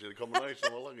luggage, the combination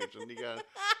of my luggage. And you go,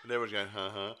 and everyone's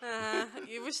going,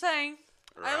 You were saying.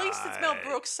 At least it's Mel Right.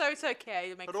 Brooks, so it's okay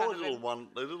to make But fun all of the him.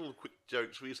 the little quick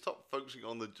jokes. Will you stop focusing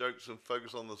on the jokes and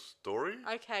focus on the story?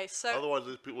 Okay, so Otherwise,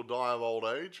 these people die of old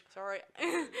age. sorry.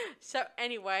 So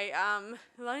anyway,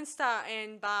 Lone Star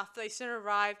and Bath, they soon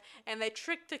arrive, and they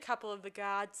tricked a couple of the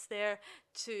guards there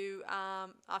to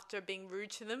after being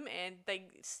rude to them, and they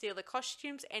steal the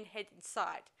costumes and head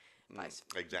inside.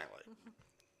 Exactly.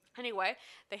 Anyway,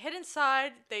 they head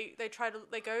inside. They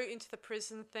go into the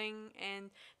prison thing, and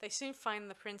they soon find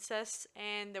the princess.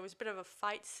 And there was a bit of a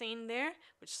fight scene there,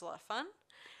 which is a lot of fun.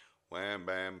 Wham,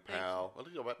 bam, pow. I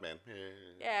think you're Batman. Yeah.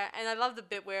 Yeah, and I love the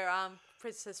bit where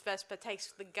Princess Vespa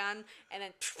takes the gun and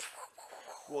then.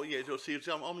 Well, yeah. See,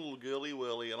 I'm a little girly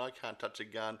whirly, and I can't touch a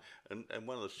gun. And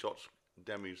one of the shots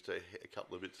damaged a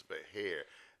couple of bits of her hair.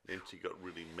 Then she got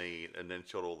really mean, and then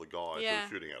shot all the guys who Yeah,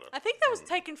 were shooting at her. I think that was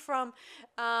taken from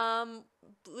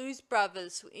Blues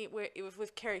Brothers, where it was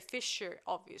with Carrie Fisher,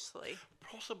 obviously.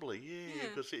 Possibly, yeah,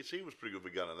 because she was pretty good for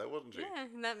gunning, that wasn't she? Yeah,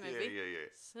 in that movie.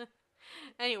 Yeah.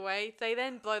 Anyway, they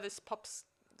then blow this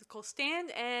popsicle stand,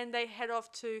 and they head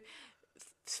off to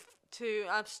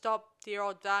stop dear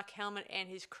old Dark Helmet and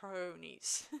his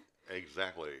cronies.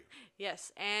 Exactly.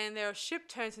 Yes, and their ship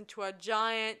turns into a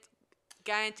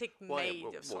gigantic maid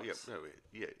of sorts.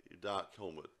 Dark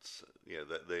Helmets. Yeah,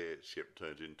 that their ship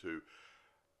turns into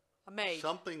A maid.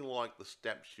 something like the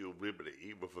Statue of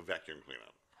Liberty with a vacuum cleaner.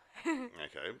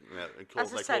 Okay, now,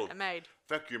 As I said, a maid.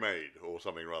 vacuum aid or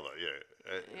something rather.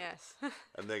 Yeah. Yes.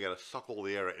 And they're going to suck all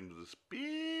the air out into this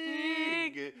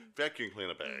big vacuum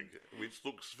cleaner bag, which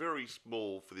looks very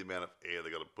small for the amount of air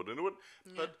they're going to put into it.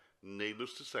 But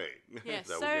needless to say, Yes,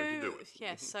 they were going to do it.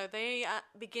 yes, so they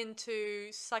begin to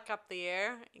suck up the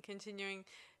air, continuing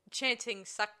chanting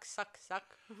 "suck, suck,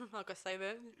 suck." Like I say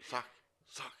that. Suck,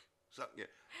 suck, suck. Yeah.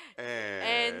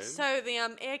 And so the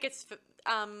air gets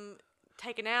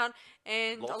taken out,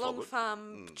 and Lots along of with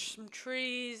it. some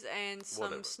trees and some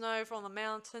Whatever. snow from the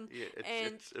mountain, Yeah,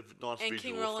 and it's a nice and visual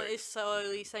King Roland effect. is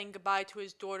slowly saying goodbye to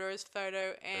his daughter's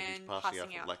photo And and he's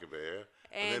passing out for lack of air.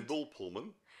 And then And- Bull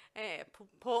Pullman.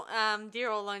 Dear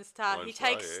old Lone Star, Lone he Star,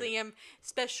 takes yeah. the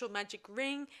special magic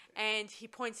ring, and he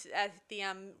points at the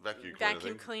Vacuum cleaner vacuum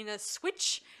thing. cleaner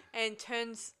switch and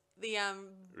turns the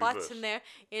button there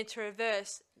into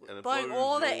reverse, And it blowing blows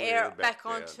all the all air back back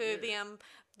down, onto yeah.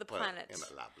 the Well, planet.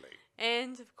 isn't it lovely?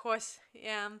 And of course,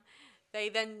 they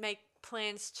then make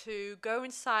plans to go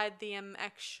inside the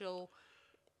actual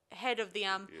head of the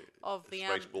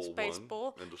Space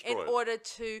ball one and destroy in it. order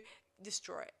to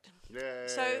destroy it. Yay.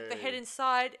 So they head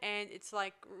inside, and it's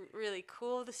like really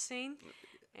cool, the scene.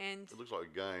 And It looks like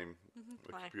a game,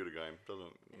 a Like- computer game, doesn't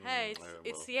it? Hey,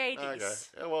 it's the 80s.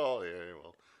 Okay.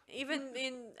 Well. even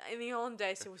in the olden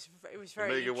days, it was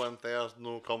very Amiga interesting. 1000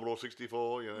 or Commodore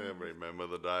 64, remember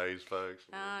the days, folks.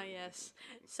 Ah, yes.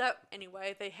 So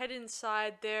anyway, they head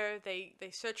inside there. They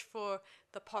search for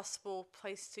the possible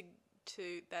place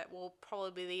to that will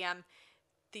probably be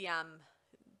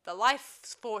the life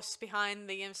force behind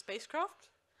the spacecraft.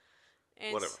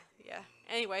 And Whatever. Yeah.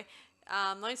 Anyway,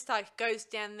 Lone Star goes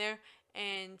down there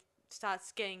and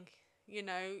starts getting,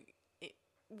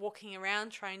 walking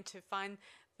around trying to find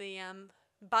the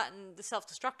button, the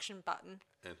self-destruction button.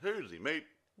 And who does he meet?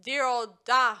 Dear old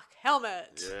Dark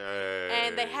Helmet. Yay.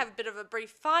 And they have a bit of a brief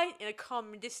fight in a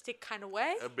comedistic kind of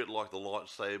way. A bit like the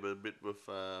lightsaber, a bit with,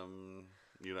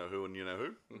 you know who and you know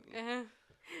who. Uh-huh.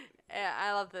 Yeah,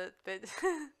 I love that bit.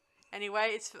 Anyway,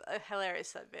 it's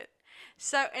hilarious, that bit.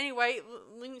 So anyway,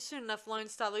 soon enough, Lone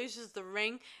Star loses the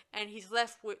ring, and he's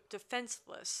left with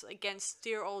defenseless against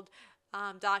dear old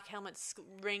Dark Helmet's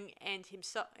ring and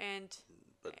himself. And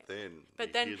But then But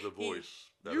he then hears a he voice.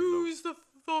 use the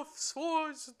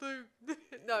swords.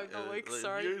 No, Luke, They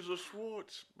sorry. Use the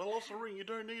Schwartz. But lost the ring, you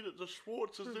don't need it. The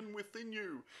Schwartz is in within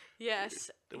you.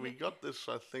 Yes. And we got this,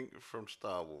 I think, from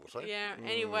Star Wars. Eh? Yeah.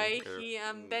 Anyway, okay. he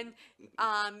then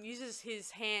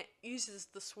uses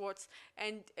the swords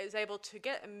and is able to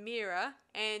get a mirror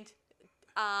and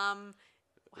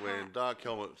When Dark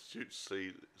Helmet shoots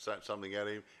something at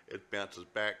him, it bounces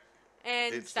back.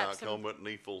 and It's stabs Dark him. Helmet, and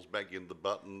he falls back in the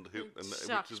button, which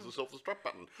sucks is him. the self-destruct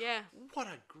button. Yeah. What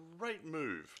a great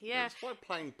move. Yeah. It's like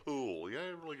playing pool,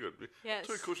 really good. Yes.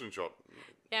 Two cushion shot.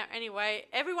 Yeah, anyway,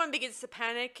 everyone begins to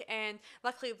panic, and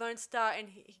luckily Lone Star, and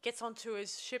he gets onto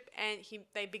his ship, and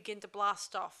they begin to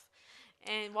blast off.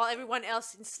 And while everyone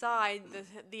else inside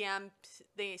the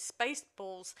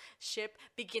Spaceballs ship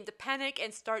begin to panic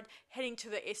and start heading to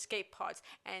the escape pods.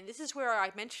 And this is where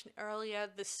I mentioned earlier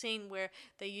the scene where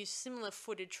they use similar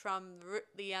footage from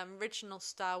the original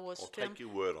Star Wars I'll film. take your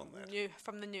word on that.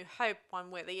 From the New Hope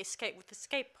one where they escape with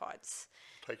escape pods.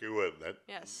 Take your word on that.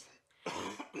 Yes.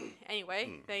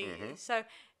 Anyway, the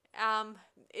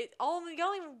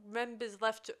only members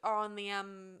left are on the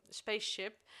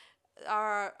spaceship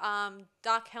are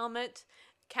Dark Helmet,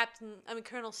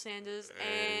 Colonel Sanders,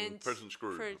 and President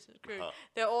Scrooge.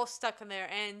 They're all stuck in there,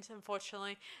 and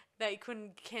unfortunately, they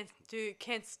can't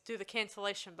do the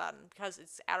cancellation button because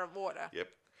it's out of order. Yep.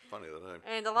 Funny that name.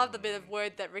 And I love the bit of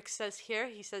word that Rick says here.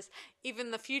 He says, "Even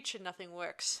in the future, nothing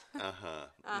works."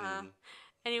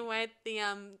 Anyway, the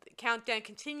countdown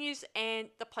continues, and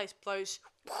the place blows.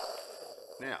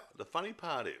 Now, the funny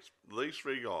part is, these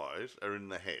three guys are in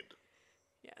the head.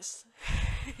 Yes.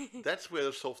 That's where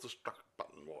the self-destruct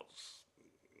button was.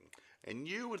 And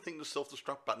you would think the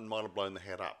self-destruct button might have blown the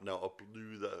head up. No, it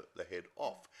blew the head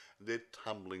off. They're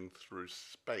tumbling through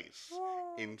space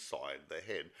inside the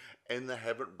head. And they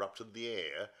haven't ruptured the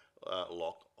air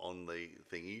lock on the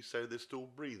thingy, so they're still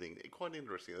breathing. Quite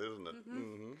interesting, isn't it?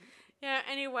 Mm-hmm. Yeah,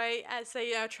 anyway, as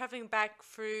they are travelling back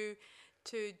through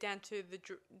down to the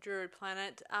Druid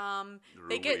planet,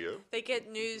 they get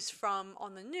news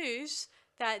on the news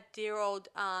that dear old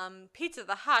Pizza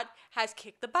the Hut has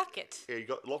kicked the bucket. Yeah, he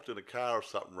got locked in a car or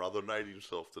something rather and ate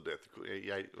himself to death. He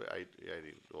ate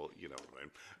him, or you know what I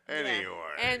mean. Anyway.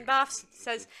 Yeah. And Buff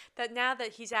says that now that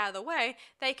he's out of the way,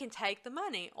 they can take the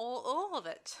money, all of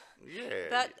it. Yeah.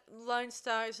 But Lone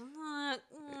Star is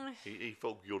he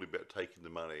felt guilty about taking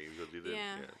the money because he didn't.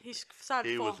 Yeah.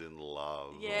 He was in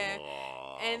love. Yeah.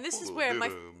 And this is where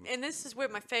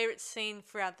my favorite scene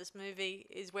throughout this movie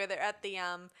is where they're at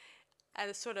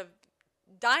a sort of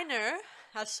diner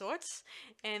of sorts,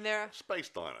 and they're space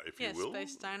diner, if you will.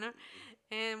 Space diner,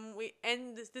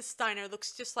 and this diner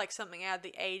looks just like something out of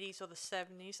the 80s or the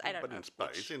 70s. I don't know.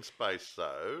 But in space,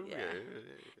 though. Yeah.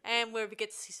 And where we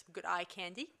get to see some good eye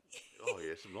candy. Oh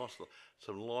yeah,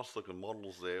 some nice looking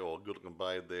models there, or good looking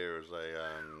babe there as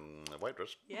a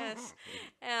waitress. Yes.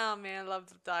 Oh man, I love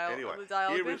the dialogue.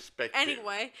 Anyway,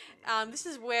 Anyway, this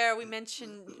is where we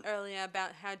mentioned earlier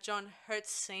about how John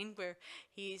Hurt's scene where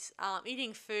he's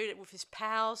eating food with his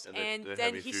pals, and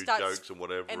then he starts jokes and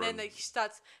whatever, and then he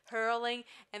starts hurling,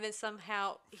 and then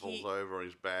somehow falls over on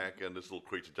his back, and this little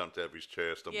creature jumps out of his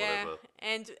chest and whatever.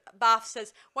 And Barth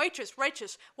says,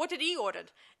 "Waitress, what did he order?"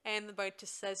 And the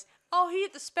waitress says, "Oh, he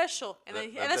had the special," and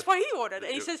that's what he ordered.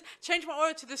 And he says, "Change my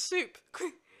order to the soup."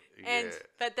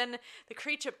 But then the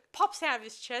creature pops out of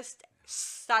his chest,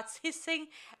 starts hissing,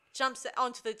 jumps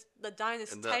onto the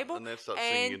diner's table, and then starts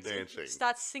singing and dancing.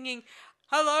 Starts singing,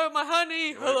 "Hello, my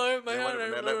honey. Hello, my honey."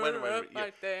 Wait a minute.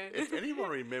 Right there. If anyone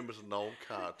remembers an old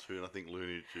cartoon, I think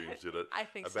Looney Tunes did it. I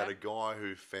think about a guy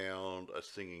who found a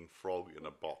singing frog in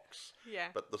a box.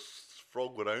 Yeah. But the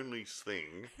frog would only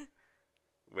sing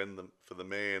for the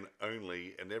man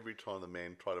only, and every time the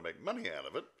man tried to make money out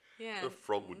of it, the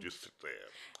frog would just sit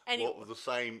there. With the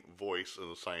same voice and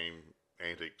the same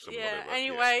antics and whatever.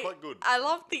 Anyway, quite good. I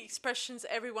love the expressions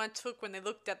everyone took when they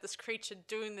looked at this creature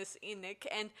doing this Enoch,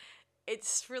 and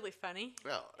it's really funny.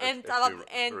 Well, and I love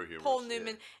Paul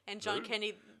Newman and John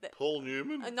Kenny. Paul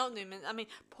Newman? Not Newman. I mean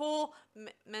Paul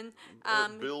Newman.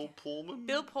 Bill Pullman.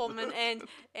 Bill Pullman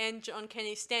and John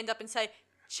Kenny stand up and say,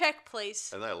 "Check,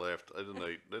 please." And they left. They didn't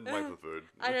eat. They didn't wait for food.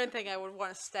 I don't think I would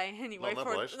want to stay anyway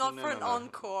not for an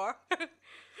encore.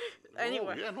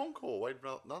 Anyway. Yeah, an encore. Wait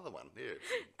for another one. Yeah.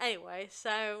 Anyway,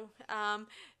 so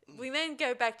we then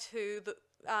go back to the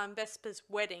Vesper's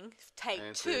wedding,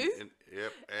 take two.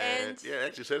 And it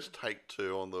actually says take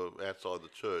two on the outside the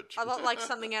church. A lot like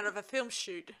something out of a film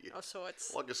shoot of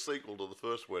sorts. Like a sequel to the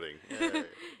first wedding.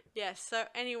 Yeah. So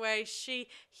anyway, he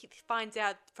finds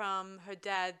out from her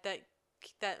dad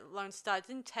that Lone Star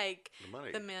didn't take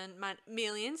the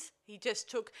millions. He just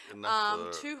took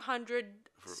 200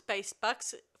 space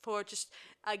bucks for just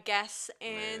a gas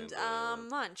and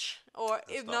lunch, or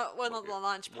if not, not the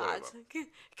lunch part,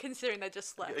 considering they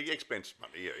just left. Expense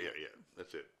money, yeah,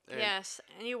 that's it. And yes.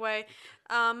 Anyway,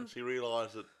 she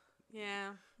realised that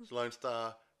Yeah. Lone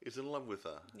Star is in love with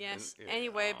her. Yes. And,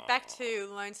 anyway, back to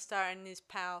Lone Star and his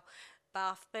pal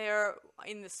Bath. They're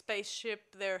in the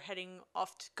spaceship. They're heading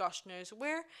off to gosh knows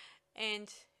where,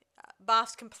 and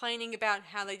Bath's complaining about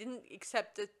how they didn't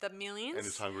accept the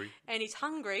millions. And he's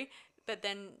hungry. But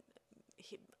then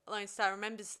Lone Star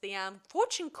remembers the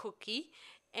fortune cookie,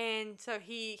 and so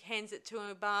he hands it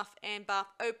to Bath, and Bath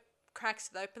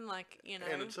cracks it open like, you know.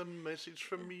 And it's a message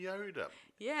from Yoda.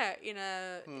 Yeah, in a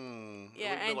A yeah, little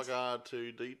bit and like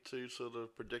R2D2 sort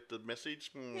of projected message.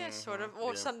 yeah, sort of,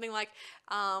 or Yeah. something like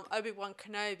Obi-Wan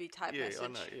Kenobi type Yeah, I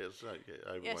message. know. Yeah, so yeah,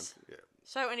 everyone. Yes. Yeah,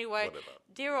 So anyway, whatever.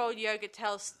 dear old Yoga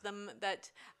tells them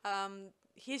that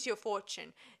here's your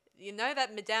fortune. You know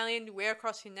that medallion you wear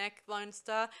across your neck, Lone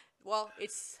Star? Well,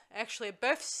 it's actually a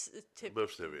birth certificate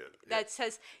Birth certificate. Yeah. that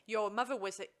says your mother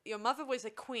was a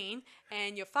queen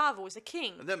and your father was a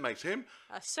king, And that makes him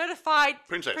a certified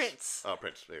princess. prince. Oh,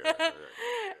 prince. Yeah,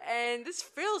 And this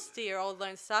thrills dear old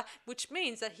Lone Star, which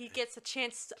means that he gets a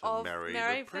chance of marry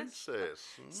marrying the princess.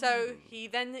 So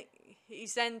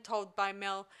he's then told by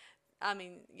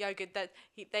Yoga that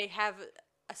they have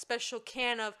a special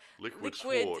can of Liquid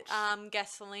Swartz.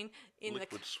 gasoline in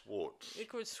Liquid Swartz.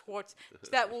 liquid Swartz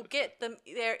that will get them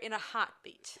there in a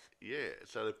heartbeat. Yeah,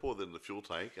 so they pour that in the fuel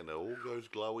tank and it all goes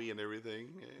glowy and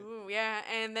everything. Yeah. Ooh, yeah,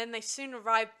 and then they soon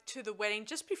arrive to the wedding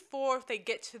just before they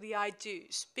get to the I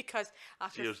do's because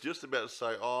after He was just about to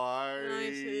say,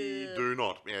 I see. do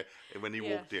not. Yeah, and when he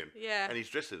Yeah, walked in. yeah. And he's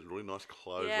dressed in really nice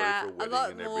clothes, Yeah, ready for a a wedding lot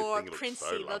and more everything. He looks so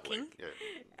princey lovely. looking. Yeah.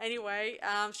 Anyway,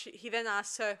 he then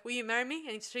asks her, "Will you marry me?"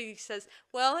 And she says,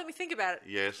 "Well, let me think about it."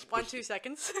 Yes. 2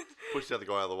 seconds. Push the other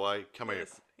guy out of the way. Come here.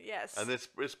 Yes. And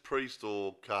this priest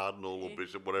or cardinal or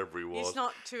bishop, whatever he was,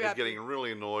 not too is happy. getting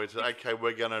really annoyed. Said, okay,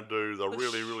 we're going to do the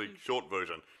really short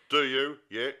version. Do you?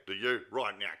 Yeah, do you?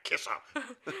 Right, now, kiss her.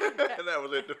 And that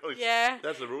was it. Really, Yeah.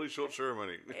 That's a really short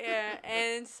ceremony. Yeah,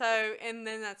 and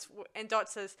then and Dot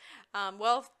says,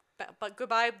 "Well, but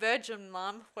goodbye, Virgin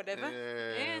Mom, whatever."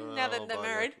 Yeah, And now that they're bugger.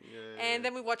 married, Yeah. and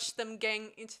then we watch them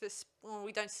getting into this. Well,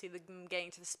 we don't see them getting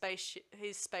into the spaceship,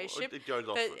 his spaceship. it goes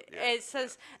off but it, yeah, it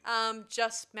says,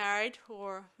 "Just married,"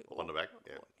 On the back,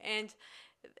 yeah.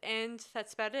 and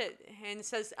that's about it. And it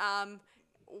says,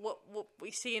 what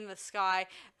we see in the sky,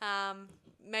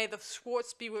 may the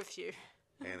Swartz be with you.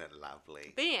 And it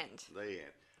lovely. The end. The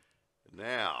end.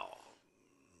 Now,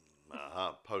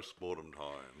 post-mortem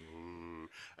time. Ooh.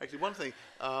 Actually, one thing,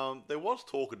 there was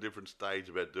talk at different stages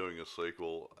about doing a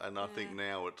sequel, and I think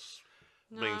now it's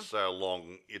been so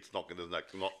long, it's not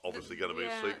obviously going to be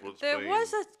a sequel. There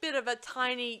was a bit of a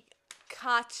tiny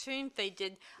cartoon they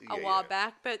did a while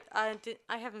back, but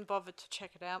I haven't bothered to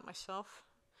check it out myself.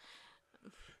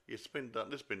 It's been done.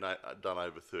 This has been done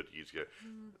over 30 years ago.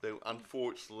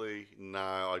 Unfortunately, no,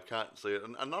 I can't see it.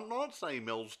 And I'm not saying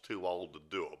Mel's too old to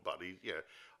do it, but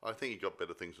I think he's got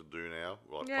better things to do now,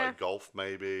 like play golf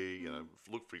maybe.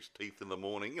 Look for his teeth in the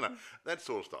morning. That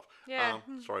sort of stuff. Yeah.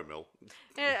 Sorry, Mel.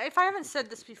 If I haven't said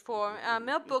this before,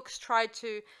 Mel Brooks tried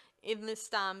to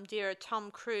enlist either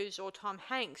Tom Cruise or Tom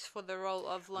Hanks for the role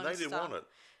of Lone Star. They didn't want it.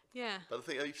 Yeah. But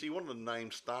the thing, he wanted to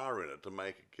name Star in it to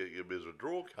make it a bit of a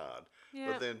draw card.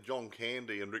 Yeah. But then John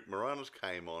Candy and Rick Moranis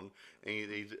came on,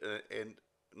 and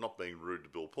not being rude to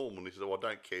Bill Pullman, he said, "Oh, I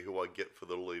don't care who I get for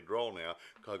the lead role now,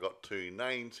 because I got 2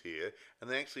 names here." And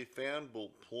they actually found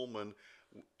Bill Pullman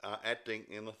acting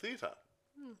in a theatre.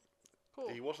 Cool.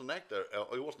 He wasn't an actor.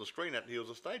 He wasn't a screen actor. He was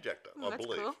a stage actor, I that's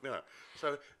believe. cool.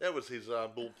 So that was his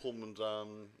Bill Pullman's.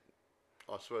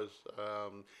 I suppose,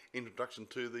 introduction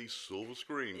to the silver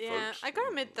screen, folks. I gotta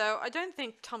admit though, I don't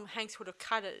think Tom Hanks would have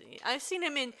cut it. I've seen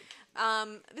him in,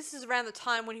 this is around the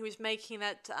time when he was making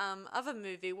that other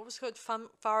movie, what was it called,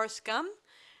 Forrest Gump?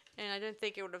 And I don't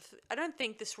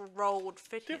think this role would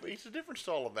fit him. He's a different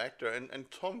style of actor,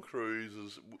 and Tom Cruise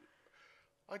is...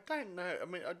 I don't know. I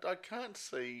mean, I can't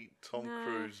see Tom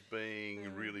Cruise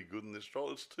being really good in this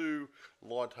role. It's too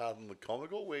light-hearted and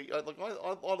comical. I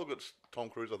look at Tom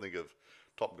Cruise, I think of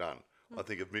Top Gun. I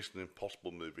think of Mission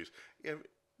Impossible movies.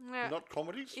 Not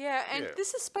comedies. Yeah, and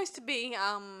this is supposed to be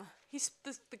he's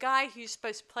the guy who's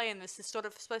supposed to play in this is sort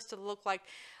of supposed to look like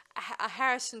a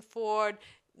Harrison Ford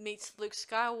meets Luke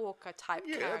Skywalker type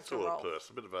that character sort role. of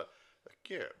person. A bit of a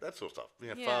that sort of stuff.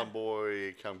 Yeah. Farm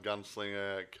boy, come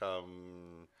gunslinger,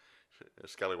 come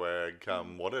scallywag,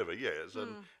 come whatever.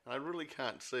 And I really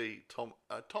can't see Tom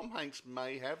Hanks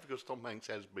may have, because Tom Hanks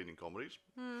has been in comedies.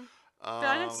 But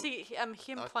I don't see him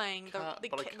playing the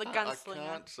gunslinger. I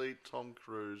can't see Tom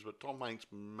Cruise, but Tom Hanks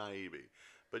maybe.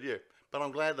 But but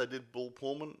I'm glad they did Bill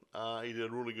Pullman. He did a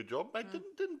really good job. Mate,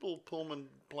 didn't Bill Pullman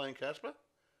play Casper?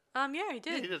 Yeah, he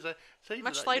did. Yeah, he does. So he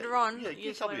Much did later on, Yeah,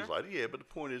 years a couple years later. later. Yeah, but the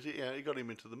point is, he got him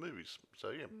into the movies.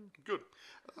 So good.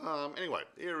 Anyway,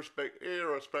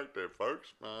 irrespective, folks.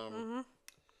 Now,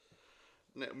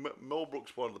 Mel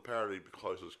Brooks wanted the parody to be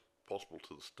closest possible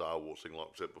to the Star Wars thing, like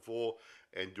I said before,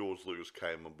 and George Lucas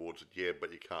came on board and said, "Yeah,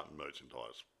 but you can't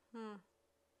merchandise."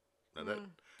 Now that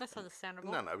That's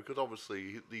understandable. no, because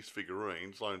obviously these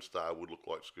figurines, Lone Star would look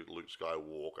like Luke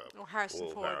Skywalker Or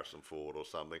Harrison Ford. Harrison Ford or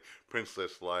something.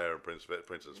 Princess Leia and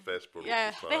Princess Vesper look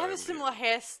Yeah, the same. they have a similar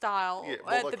hairstyle Yeah,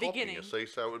 well, at they're the copying beginning. it, see,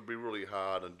 so it would be really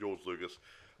hard, and George Lucas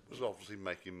was obviously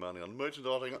making money on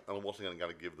merchandising, and wasn't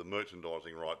going to give the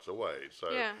merchandising rights away. So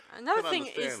Yeah, another can thing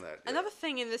understand is that, yeah. another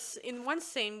thing in one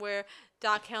scene where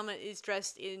Dark Helmet is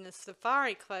dressed in a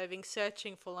safari clothing,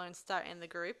 searching for Lone Star and the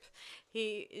group.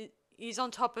 He's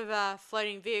on top of a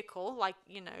floating vehicle, like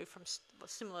from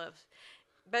similar.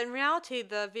 But in reality,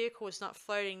 the vehicle was not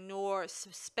floating nor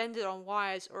suspended on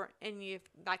wires or any of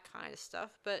that kind of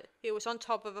stuff, but it was on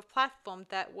top of a platform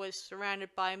that was surrounded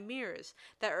by mirrors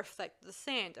that reflect the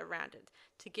sand around it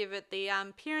to give it the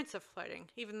appearance of floating.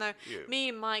 Even though Yeah. me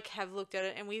and Mike have looked at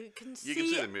it and we can You see, can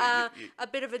see the mirror. a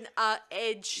bit of an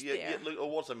edge Yeah, there. yeah. Look, it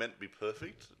wasn't meant to be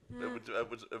perfect.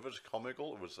 It was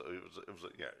comical. It was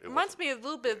yeah. It Reminds me a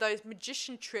little bit of those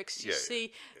magician tricks you Yeah,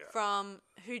 see yeah. from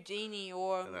Houdini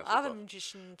or And that's other what-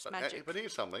 magicians' But, magic. but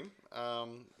here's something.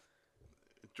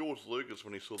 George Lucas,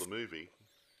 when he saw the movie,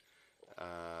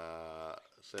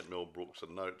 sent Mel Brooks a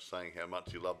note saying how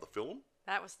much he loved the film,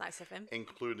 That was nice of him.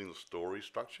 including the story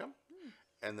structure,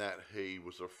 and that he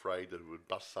was afraid that he would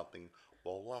bust something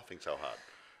while laughing so hard.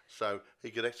 So he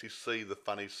could actually see the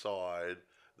funny side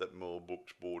that Mel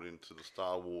Brooks brought into the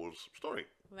Star Wars story.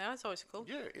 That was always cool.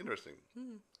 Yeah, interesting.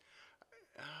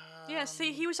 Yeah,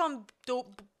 see, he was on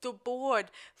the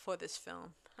board for this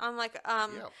film. Unlike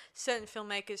certain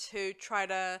filmmakers who try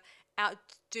to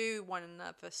outdo one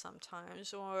another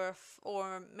sometimes,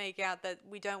 or make out that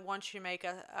we don't want you to make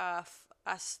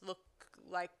us look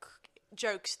like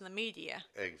jokes in the media.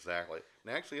 Exactly.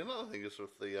 Now, actually, another thing is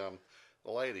with the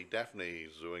lady Daphne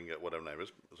Zuniga, whatever her name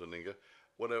is, Zuniga,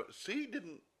 whatever. She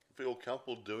didn't feel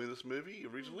comfortable doing this movie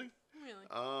originally. Really?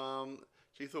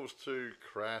 She thought it was too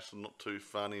crass and not too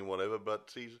funny and whatever. But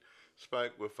she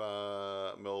spoke with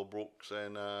Mel Brooks,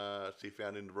 and she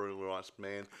found him a really nice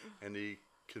man, and he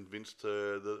convinced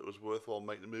her that it was worthwhile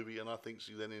making the movie. And I think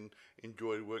she then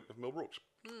enjoyed working with Mel Brooks.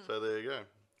 So there you go.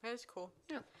 That was cool.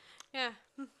 Yeah. Yeah.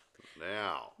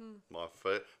 Now,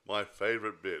 my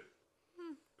favourite bit,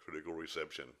 critical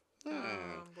reception.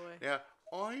 Oh boy. Now,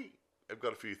 I have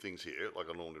got a few things here, like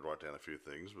I normally write down a few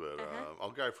things, but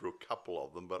I'll go through a couple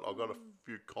of them, but I've got a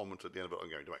few comments at the end of it I'm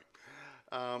going to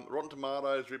make. Rotten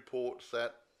Tomatoes reports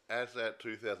that as at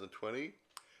 2020,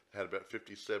 had about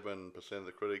 57% of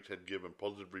the critics had given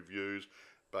positive reviews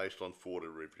based on 40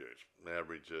 reviews, an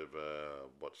average of,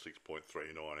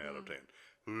 6.39 out of 10.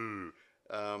 Ooh.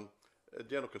 A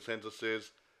general consensus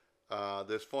says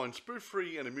there's fine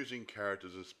spoof-free and amusing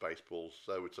characters in Spaceballs,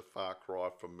 so it's a far cry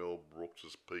from Mel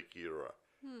Brooks' peak era.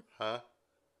 Huh?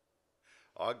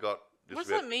 I got just What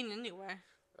does that mean anyway?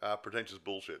 pretentious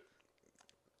bullshit.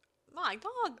 Mike,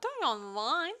 don't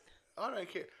online. I don't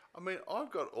care. I mean, I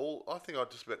think I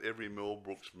just about every Mel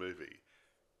Brooks movie.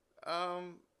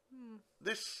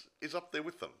 This is up there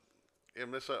with them.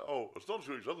 And they say, oh, it's not as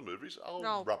good as other movies. Oh,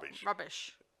 No, rubbish.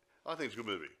 Rubbish. I think it's a good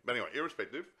movie. But anyway,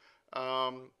 irrespective,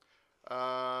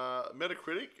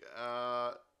 Metacritic,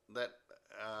 that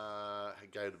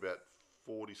gave it about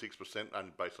 46%,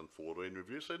 only based on 14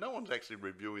 reviews. So no one's actually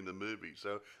reviewing the movie,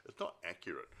 so it's not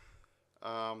accurate.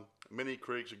 Many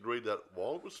critics agreed that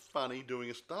while it was funny, doing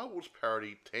a Star Wars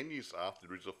parody 10 years after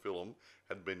the original film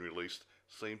had been released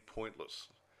seemed pointless.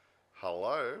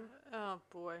 Hello? Oh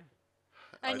boy.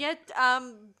 And I- yet,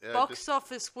 box just-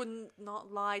 office wouldn't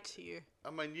not lie to you.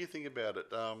 I mean, you think about it,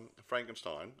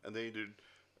 Frankenstein, and then you did,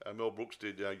 Mel Brooks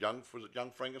did Young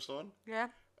Frankenstein? Yeah.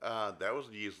 That was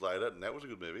years later, and that was a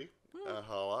good movie.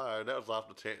 Hello, that was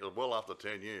well after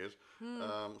 10 years.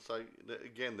 So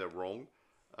again, they're wrong.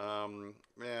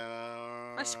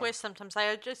 I swear sometimes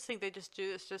I just think they just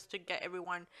do this just to get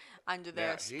everyone under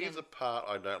their Now, skin. here's a part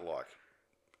I don't like,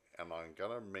 and I'm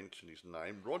going to mention his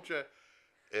name. Roger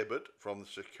Ebert from the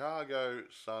Chicago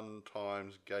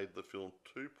Sun-Times gave the film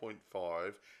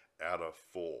 2.5 out of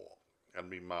 4, and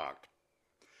remarked,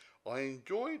 I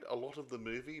enjoyed a lot of the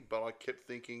movie, but I kept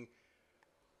thinking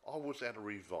I was at a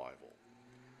revival.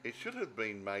 It should have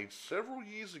been made several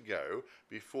years ago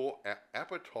before our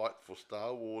appetite for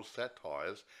Star Wars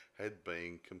satires had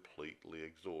been completely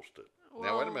exhausted.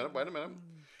 Now, wait a minute.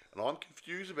 And I'm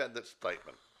confused about that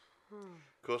statement.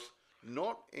 Because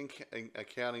not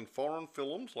accounting foreign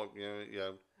films like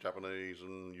Japanese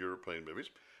and European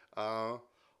movies, I've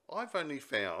only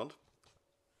found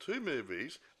 2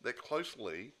 movies that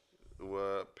closely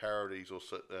were parodies or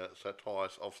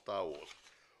satires of Star Wars.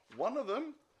 One of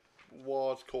them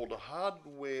was called The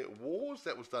Hardware Wars.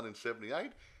 That was done in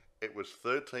 '78. It was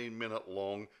 13-minute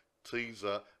long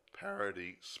teaser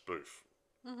parody spoof.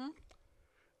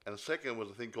 And the second was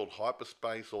a thing called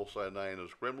Hyperspace, also known as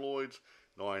Gremloids,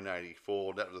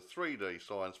 1984. That was a 3D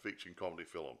science fiction comedy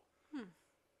film.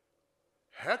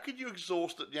 How could you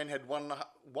exhaust it? You only had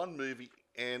one movie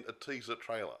and a teaser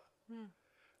trailer.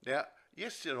 Now,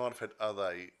 yes, you might have had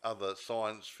other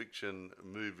science fiction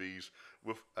movies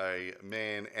with a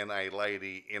man and a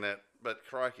lady in it, but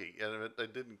crikey, they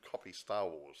didn't copy Star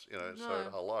Wars, so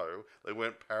hello, they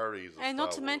weren't parodies of Star Wars. And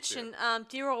not to mention,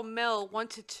 dear old Mel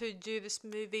wanted to do this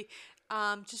movie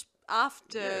just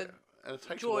after And it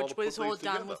takes a while George to put was all these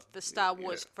done together. with the Star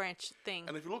Wars French thing.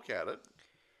 And if you look at it,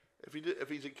 if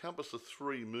he's encompassed the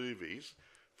three movies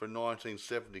from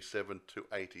 1977 to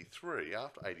 83,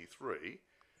 after 83, it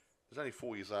was only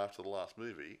 4 years after the last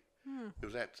movie, it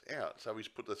was out. So he's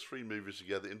put the three movies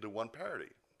together into one parody.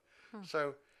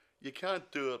 So you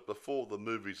can't do it before the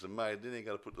movies are made, then you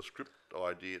got to put the script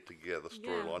idea together,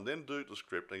 storyline, then do the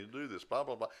script, and you do this, blah,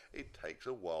 blah, blah. It takes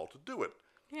a while to do it.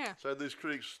 Yeah. So these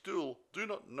critics still do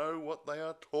not know what they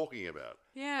are talking about.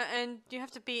 Yeah, and you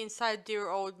have to be inside dear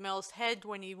old Mel's head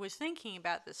when he was thinking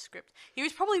about the script. He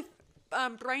was probably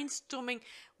brainstorming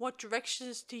what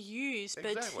directions to use,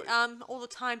 but Exactly. all the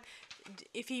time,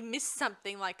 if he missed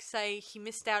something, like say he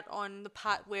missed out on the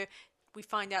part where we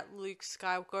find out Luke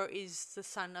Skywalker is the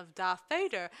son of Darth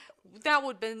Vader, that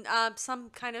would have been some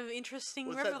kind of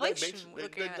interesting revelation. They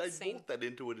That scene. brought that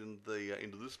into it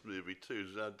into this movie too.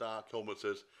 Dark Helmet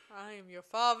says, I am your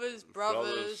father's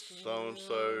brother's so and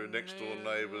so, next door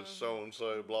neighbours, so and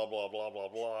so, blah blah blah blah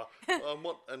blah.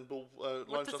 And Bill Lone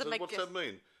does Star it says, make what's us- that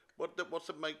mean? What's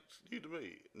it make you to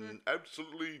me?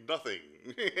 Absolutely nothing.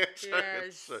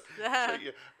 Yes.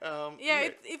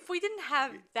 If we didn't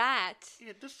have that,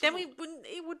 then we wouldn't.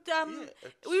 It would.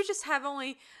 We would just have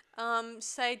only,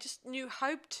 say, just New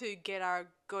Hope to get our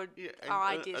our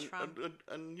ideas from.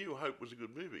 And New Hope was a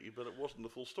good movie, but it wasn't the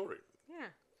full story. Yeah.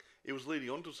 It was leading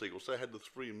on to sequels. So they had the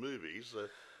three movies,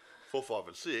 4, 5,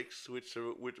 and 6, which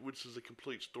is a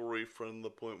complete story from the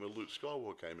point where Luke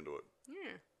Skywalker came into it.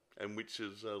 Yeah. And which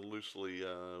is loosely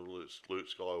Luke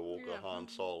Skywalker, Han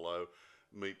Solo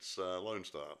meets Lone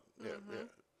Star. I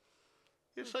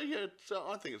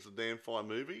think it's a damn fine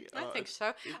movie. I think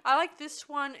so. I like this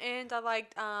one, and I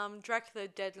liked Dracula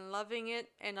Dead and Loving It,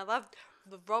 and I loved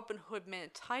the Robin Hood Men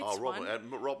in Tights one.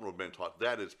 Robin Hood Men in Tights,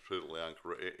 that is totally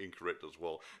incorrect as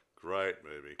well. Great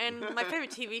movie. And my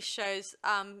favorite TV shows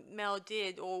Mel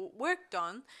did or worked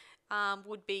on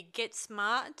would be Get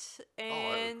Smart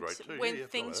and great too. When Yeah,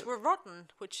 Things Were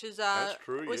Rotten, which is That's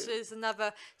true, is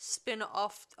another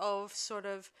spin-off of sort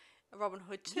of Robin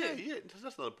Hood too. Yeah,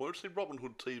 that's another point. See, Robin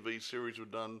Hood TV series were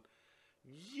done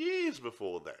years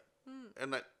before that,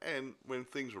 and When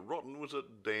Things Were Rotten was a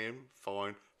damn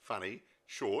fine, funny,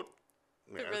 short,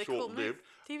 really cool short-lived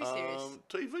TV series.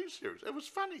 TV series. It was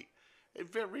funny,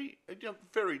 very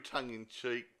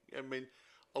tongue-in-cheek. I mean,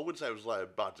 I wouldn't say it was low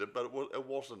budget, but it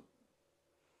wasn't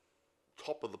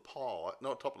top of the pile,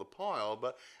 not top of the pile,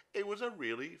 but it was a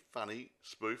really funny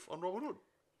spoof on Robin Hood.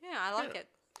 Yeah, I like it.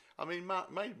 I mean,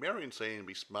 made Marion seem to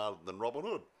be smarter than Robin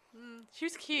Hood. She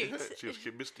was cute. Yeah, she was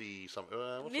cute. Misty something.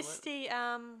 What's Misty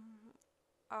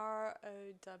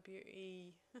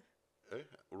R-O-W-E.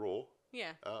 Raw.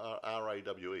 Yeah.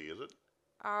 R-A-W-E, is it?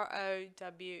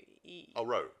 R-O-W-E. Oh,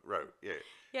 Roe, yeah.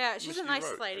 Yeah, she's Misty a nice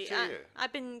Rowe, lady. yeah.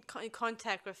 I've been in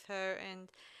contact with her, and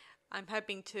I'm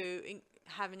hoping to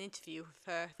have an interview with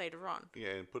her later on.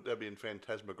 Yeah, and put that in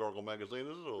Phantasmagorical magazine,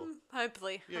 is it? Or?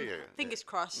 Hopefully. Yeah. Fingers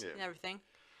crossed Yeah. and everything.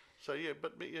 So, yeah,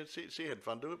 but she had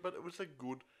fun doing it, but it was a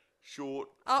good, short,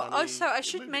 Oh, funny also, I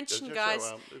should movie. mention, Show,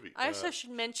 guys, movie, I also should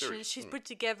mention series. she's put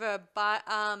together a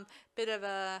bit of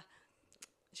a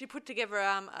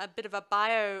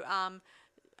bio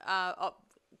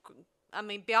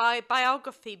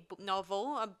biography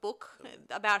novel, a book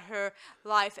about her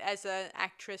life as an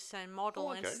actress and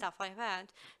model and okay. stuff like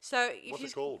that. So if What's you,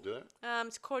 it called, do you know?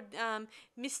 it's called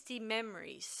Misty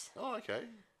Memories. Oh, okay.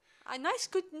 A nice,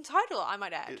 good title, I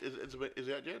might add. Is it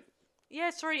out yet? Yeah,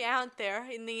 it's already out there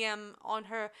in the on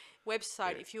her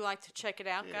website. If you like to check it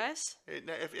out, Yeah. guys.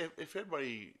 Now, if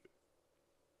everybody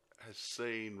has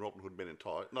seen Robin Hood Men in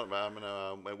Tights,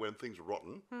 When Things Were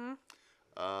Rotten,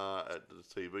 at the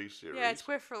TV series. Yeah, it's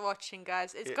worth watching,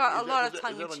 guys. It's Yeah, got is a lot that- of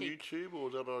tongue in Is that on cheek. YouTube or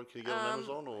is that on? Can you get it on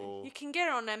Amazon or? You can get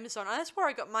it on Amazon. That's where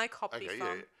I got my copy Okay, from.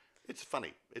 yeah, it's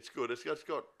funny. It's good. It's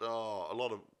got a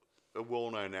lot of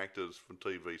well-known actors from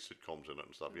TV sitcoms in it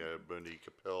and stuff. Yeah, Bernie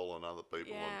Capel and other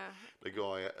people. Yeah. And the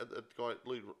guy,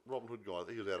 lead Robin Hood guy.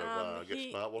 He was out of Get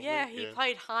Smart, wasn't yeah, he? he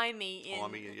played Jaime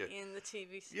Jaime, yeah. in the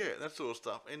TV series. Yeah, that sort of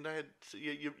stuff. And they had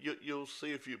you'll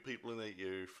see a few people in there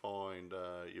you find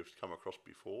you've come across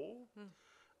before.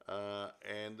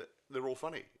 and they're all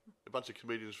funny. A bunch of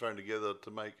comedians thrown together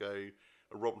to make a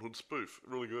Robin Hood spoof.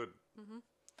 Really good.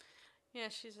 Yeah,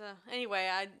 she's anyway,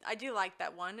 I do like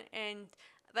that one, and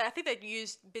I think they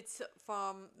used bits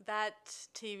from that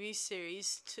TV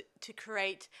series to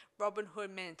create Robin Hood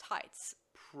Men in Tights.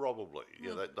 Probably,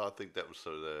 yeah. I think that was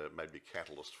sort of maybe a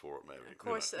catalyst for it. Maybe. Of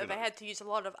course, they had to use a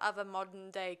lot of other modern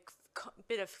day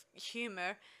bit of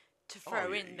humor to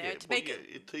throw in there to make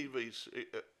it. TV's.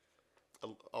 I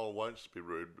won't be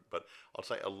rude, but I'd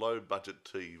say a low budget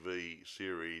TV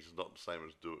series is not the same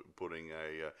as putting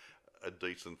a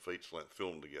decent feature length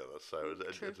film together. So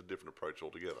it's a different approach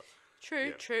altogether.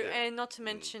 True, and not to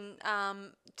mention,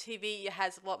 TV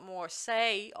has a lot more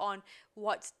say on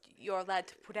what you're allowed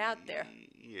to put out there.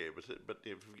 Yeah, but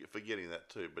forgetting that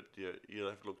too. But you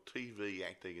have to look. TV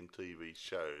acting and TV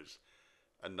shows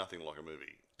are nothing like a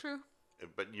movie. True.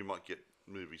 But you might get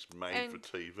movies made for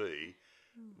TV.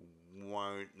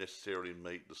 Won't necessarily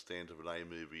meet the standard of an A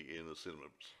movie in the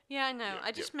cinemas. Yeah, I know.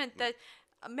 I just meant that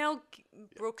Mel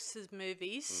Brooks's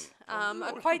movies are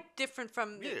quite different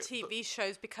from the TV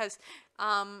shows because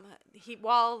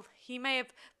while he may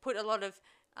have put a lot of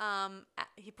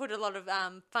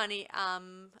funny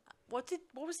what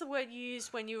was the word you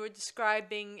used when you were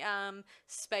describing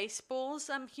Spaceballs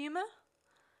humor?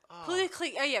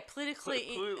 Politically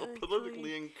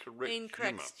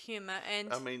incorrect humor.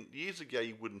 And I mean, years ago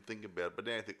you wouldn't think about it, but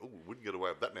now you think, oh, we wouldn't get away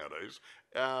with that nowadays.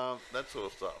 That sort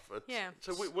of stuff.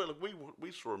 So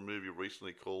we saw a movie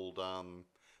recently called The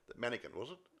Mannequin,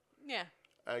 was it? Yeah.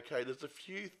 Okay, there's a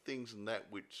few things in that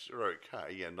which are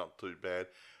okay, yeah, not too bad,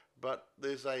 but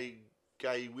there's a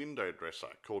gay window dresser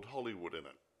called Hollywood in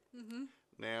it. Mm-hmm.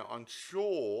 Now, I'm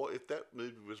sure if that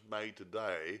movie was made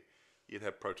today, you'd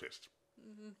have protests.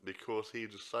 Mm-hmm. Because he's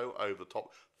just so over the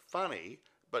top, funny,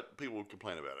 but people would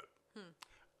complain about it.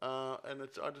 And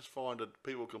I just find that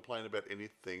people complain about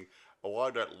anything. Oh,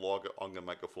 I don't like it. I'm going to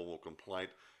make a formal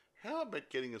complaint. How about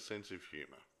getting a sense of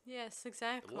humour? Yes,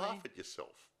 exactly. Laugh at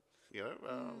yourself.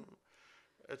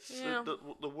 It's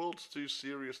the world's too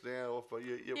serious now.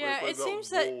 It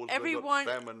seems that everyone, we've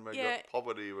got famine, we've got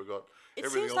poverty, we've got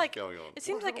everything else going on. It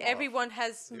seems like everyone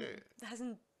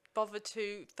hasn't bothered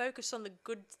to focus on the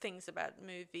good things about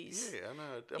movies. Yeah, I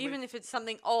know. Even if it's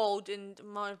something old and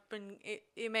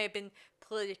it may have been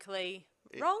politically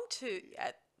wrong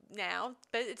now,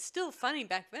 but it's still funny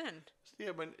back then.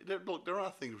 Yeah, I mean, look, there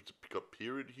are things which got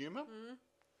period humour,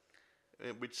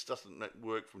 which doesn't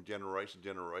work from generation to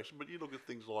generation. But you look at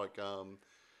things like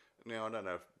now I don't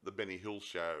know if the Benny Hill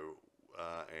show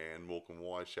and Morecambe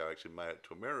Wise show actually made it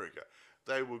to America.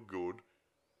 They were good,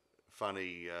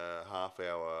 funny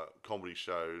half-hour comedy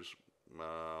shows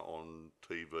on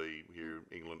TV here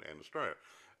in England and Australia.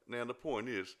 Now the point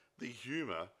is, the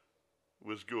humour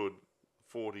was good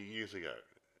 40 years ago,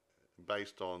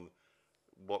 based on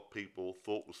what people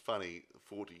thought was funny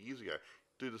 40 years ago.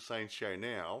 Do the same show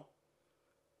now,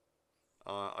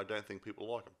 I don't think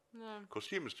people like them. No, because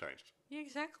humour's changed. Yeah,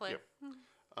 exactly. Yep.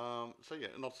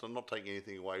 Not taking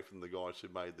anything away from the guys who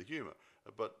made the humour,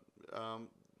 but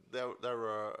they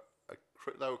were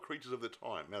creatures of their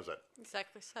time. How's that?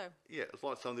 Exactly so. Yeah, it's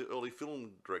like some of the early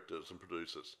film directors and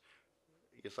producers.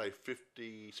 You say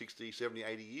 50, 60, 70,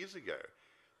 80 years ago.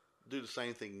 Do the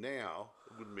same thing now,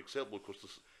 it wouldn't be acceptable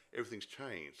because everything's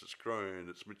changed. It's grown,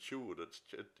 it's matured,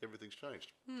 everything's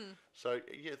changed. So,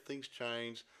 yeah, things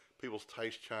change. People's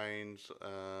taste change.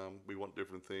 We want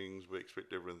different things. We expect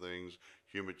different things.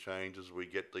 Humour changes. We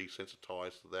get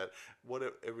desensitised to that.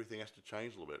 Everything has to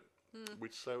change a little bit.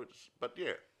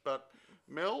 But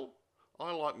Mel,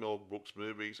 I like Mel Brooks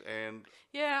movies, and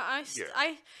I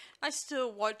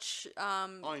still watch.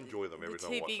 I enjoy them every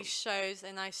time I watch them. TV shows,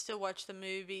 and I still watch the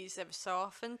movies every so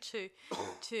often to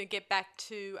get back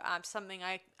to something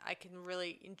I can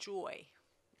really enjoy.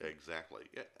 Exactly,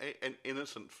 and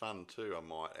innocent fun too, I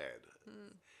might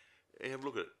add. Have a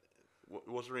look at it.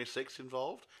 Was there any sex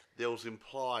involved? There was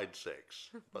implied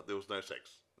sex, but there was no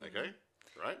sex. Okay.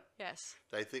 Right? Yes.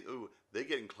 They think, ooh, they're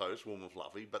getting close, warm and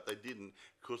fluffy, but they didn't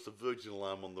because the Virgin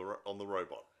alarm on the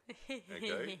robot.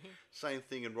 Okay. Same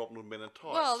thing in Robin Hood Men in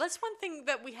Tights. Well, that's one thing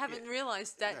that we haven't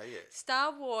realised, that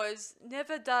Star Wars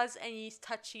never does any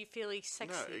touchy-feely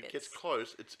sexy bits. No, it gets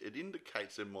close. It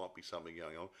indicates there might be something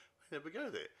going on. We never go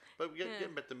there. But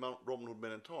getting back to Robin Hood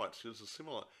Men in Tights, it was a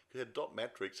similar. Dot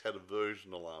Matrix had a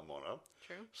Virgin alarm on her,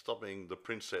 stopping the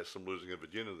princess from losing her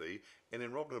virginity, and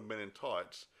in Robin Hood Men in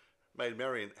Tights, Maid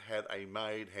Marian had a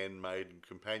handmaid and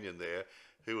companion there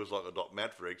who was like a dot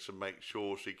matrix to make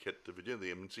sure she kept the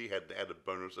virginity. I mean, she had the added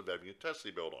bonus of having a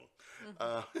chastity belt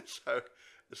on. So,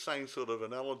 the same sort of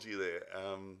analogy there.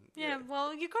 Yeah,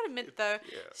 well, you got to admit though,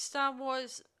 yeah. Star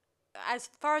Wars, as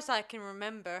far as I can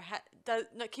remember,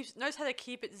 knows how to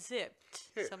keep it zipped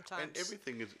Yeah, sometimes. and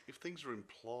everything is, if things are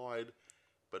implied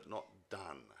but not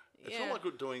done. It's Yeah. not like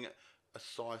we're doing a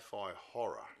sci-fi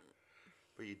horror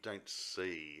where you don't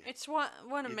see. It's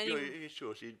one of many. Yeah,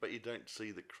 sure, but you don't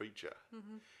see the creature.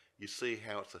 You see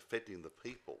how it's affecting the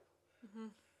people.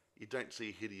 You don't see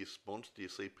a hideous monster. You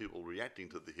see people reacting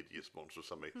to the hideous monster or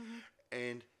something,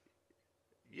 and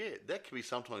yeah, that can be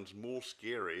sometimes more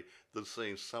scary than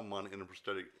seeing someone in a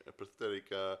prosthetic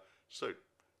suit.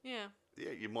 Yeah.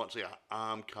 Yeah, you might see an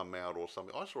arm come out or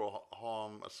something. I saw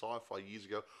a sci-fi years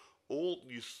ago. All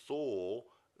you saw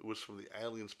was from the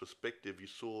alien's perspective. You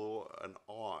saw an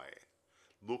eye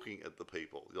looking at the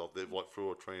people. They're like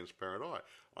through a transparent eye.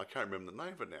 I can't remember the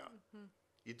name of it now.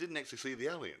 You didn't actually see the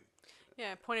alien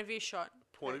Yeah, point of view shot.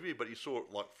 point of view, but you saw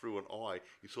it like through an eye.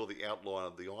 You saw the outline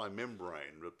of the eye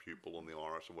membrane, the pupil and the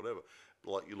iris or whatever,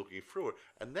 like you're looking through it.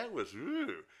 And that was,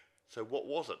 ooh. So what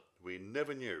was it? We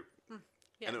never knew.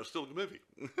 Yeah. And it was still a good movie.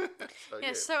 So,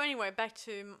 Yeah, so anyway, back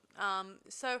to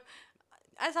so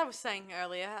as I was saying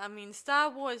earlier, I mean, Star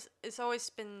Wars has always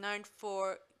been known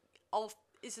for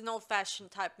is an old-fashioned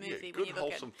type movie Yeah, when good you look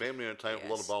wholesome family entertainment with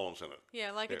a lot of Yes. violence in it.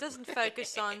 yeah, like Yeah. it doesn't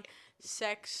focus on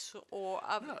sex or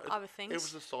No, other it things.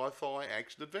 was a sci-fi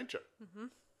action adventure.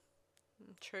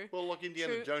 True. Well, like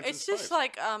Indiana True. Jones It's in just space.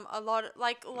 like a lot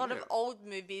of Yeah. old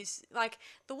movies, like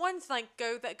the ones like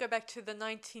go back to the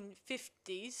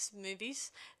 1950s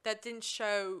movies that didn't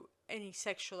show any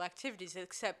sexual activities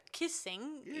except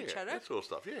kissing Yeah, each other. that sort of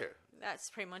stuff, yeah. That's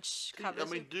pretty much I covers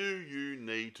mean, it. do you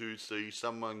need to see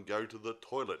someone go to the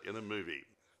toilet in a movie?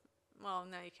 Well,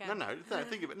 no, you No, can't. no,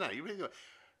 think of it. No, you think of it.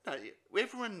 No,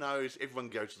 everyone knows everyone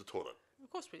goes to the toilet. Of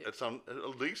course we do.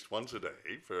 At least once a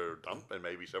day for a dump and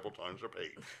maybe several times a pee.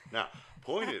 Now,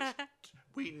 point is,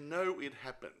 we know it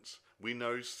happens. We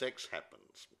know sex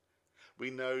happens. We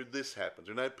know this happens.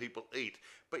 We know people eat.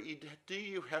 But do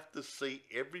you have to see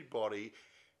everybody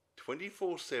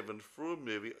 24/7 through a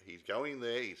movie? He's going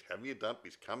there, he's having a dump,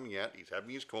 he's coming out, he's having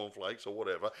his cornflakes or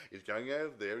whatever, he's going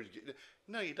over there.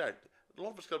 No, you don't. A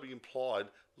lot of it's got to be implied.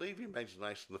 Leave your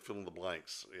imagination to fill in the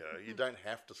blanks. You know, you don't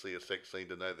have to see a sex scene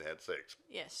to know they had sex.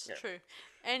 Yes, Yeah. true.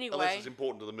 Unless Anyway, it's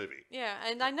important to the movie. yeah,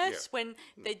 and I noticed when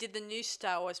they did the new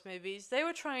Star Wars movies, they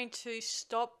were trying to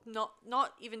stop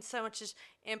not even so much as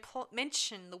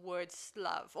mention the words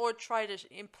love or try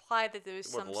to imply that there was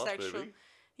What, some the last sexual. movie?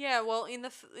 Yeah, well, in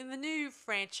the new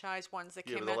franchise ones that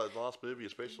Yeah, came but out. the last movie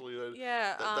especially.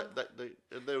 Yeah,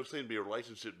 There seemed to be a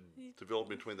relationship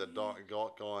developing between that dark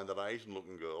guy and that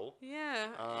Asian-looking girl.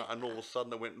 yeah. And all of a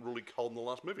sudden it went really cold in the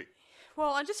last movie.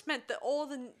 Well, I just meant that all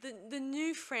the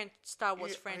new Star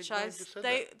Wars Yeah, I franchise, just said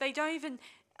they don't even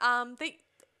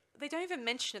they don't even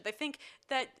mention it. They think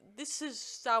that this is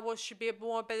Star Wars should be a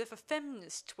bit of a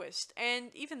feminist twist. And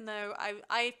even though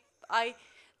I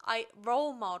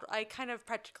role model, I kind of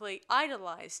practically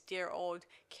idolize dear old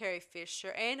Carrie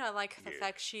Fisher, and I like the Yeah.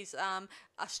 fact she's a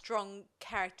strong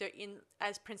character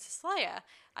as Princess Leia.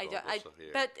 God bless her, yeah.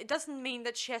 But it doesn't mean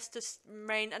that she has to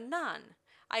remain a nun.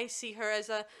 I see her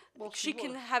as she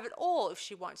can was. have it all if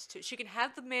she wants to. She can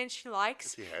have the man she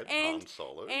likes, She had and Han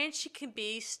Solo. and she can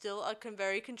be still a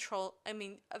very controlled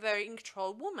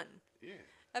woman, Yeah.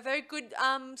 a very good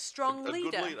strong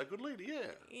leader. A good leader,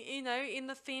 yeah. You know, in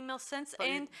the female sense But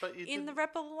and you in the didn't-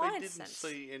 Rebel They Alliance didn't sense.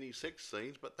 see any sex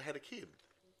scenes, but they had a kid.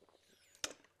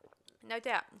 No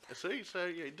doubt. See, so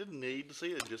yeah, you didn't need to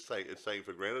see it. Just it's saying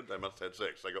for granted they must have had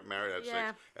sex. They got married, had Yeah.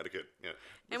 sex, had a kid. Yeah. And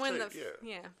But when see,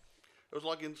 yeah. It was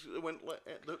like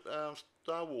the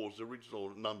Star Wars, the original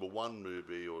 #1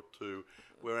 movie or 2,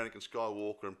 where Anakin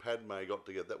Skywalker and Padme got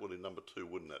together. That would be #2,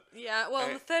 wouldn't it? Yeah, well,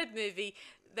 in And- the third movie,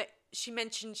 that she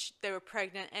mentioned they were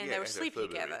pregnant and they were and that sleeping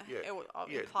third movie, together. Yeah, It was but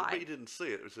you implied. didn't see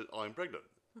it. It was I'm pregnant.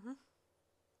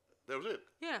 That was it.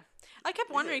 Yeah, I kept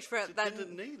wondering yeah, throughout so that. You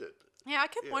didn't need it. Yeah, I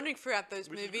kept Yeah. wondering throughout those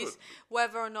Which is movies good.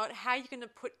 whether or not how you're going to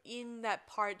put in that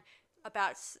part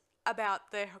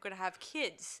about they're going to have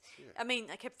kids. I mean,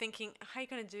 I kept thinking, how are you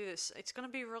going to do this? It's going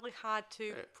to be really hard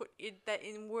to put that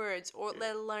in words, or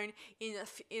let alone in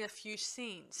a few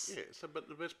scenes. Yeah. So, but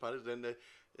the best part is then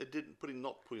it didn't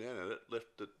not putting that in it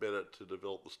left it better to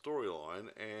develop the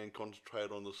storyline and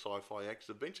concentrate on the sci-fi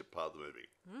action adventure part of the movie,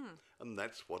 and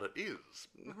that's what it is.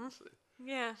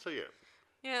 Yeah, So yeah.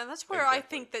 yeah, that's where I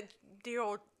Exactly. think that dear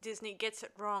old Disney gets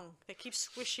it wrong. They keep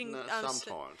swishing. No,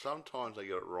 sometimes they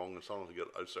get it wrong, and sometimes they get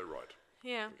it oh so right.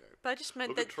 Yeah, but I just meant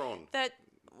Look that at Tron.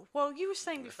 well, you were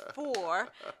saying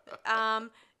before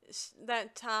that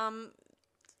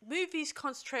movies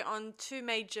concentrate on two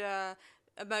major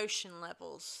emotion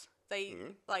levels: They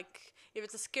like if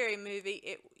it's a scary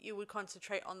movie, you would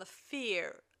concentrate on the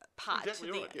fear part Exactly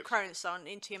to the right, yes. chromosome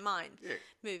into your mind Yeah.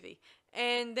 movie.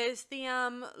 And there's the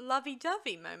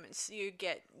lovey-dovey moments you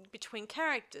get between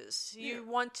characters. You Yeah.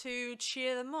 want to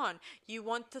cheer them on. You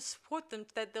want to support them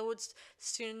that they would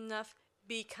soon enough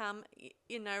become,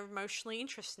 emotionally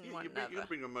interested in one You another.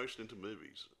 bring emotion into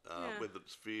movies, Yeah. whether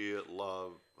it's fear,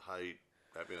 love, hate,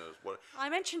 happiness, what. I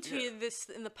mentioned to Yeah. you this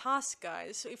in the past,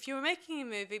 guys. If you were making a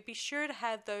movie, be sure to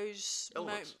have those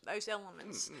Elements. those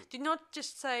elements. Do not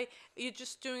just say you're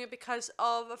just doing it because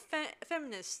of a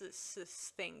feminist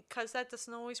this thing, because that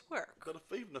doesn't always work. But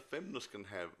if even a feminist can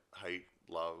have hate,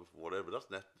 love, whatever, it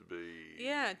doesn't have to be.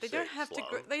 Yeah, they don't sex, have to.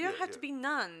 love. They don't Yeah, have yeah. to be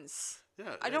nuns.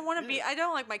 Yeah, I don't want to be. yeah. I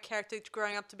don't like my character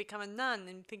growing up to become a nun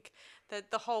and think that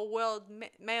the whole world,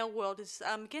 male world, is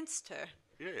against her.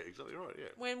 Yeah, exactly right. Yeah.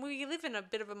 When we live in a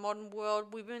bit of a modern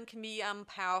world, women can be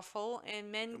powerful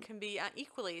and men can be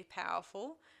equally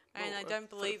powerful. And Well, I don't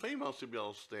believe. females should be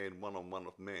able to stand one on one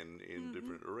with men in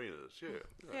different arenas. Yeah.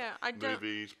 Yeah, I don't.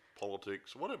 Movies,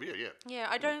 politics, whatever. Yeah, yeah. Yeah,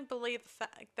 I don't believe the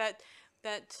fact that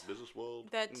Business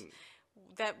world. that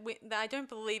that I don't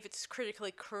believe it's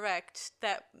critically correct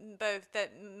that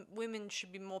women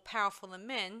should be more powerful than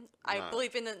men. I No.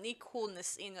 believe in an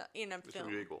equalness in a It should film.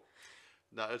 be equal.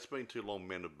 No, it's been too long.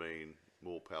 Men have been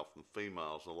more powerful than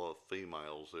females, and a lot of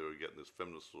females who are getting this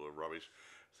feminist sort of rubbish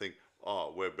think,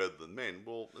 "Oh, we're better than men."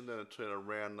 Well, and then it turn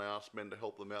around and they ask men to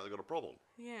help them out. They've got a problem.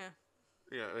 Yeah,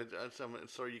 Yeah,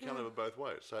 so you can't have it both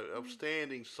ways. So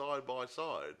standing side by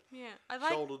side, yeah. I like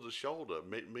shoulder to shoulder,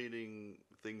 meeting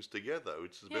things together,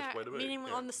 which is the best way to be. meaning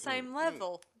Yeah. on the same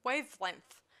level,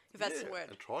 wavelength, if that's the Yeah, word.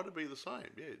 and try to be the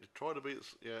same. Yeah, try to be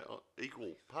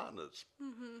equal partners.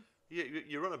 Mm-hmm. Yeah,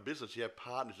 you run a business. You have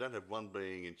partners. You don't have one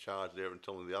being in charge there and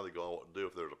telling the other guy what to do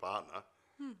if they're a partner.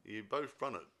 You both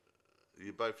run it.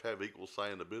 You both have equal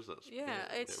say in the business.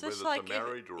 Yeah, it's whether just like a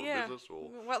marriage or a business or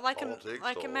politics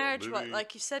like a or marriage, movie.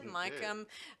 like you said, Mike. yeah.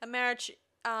 A marriage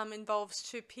involves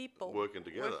two people Working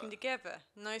together.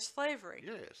 No slavery.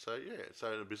 So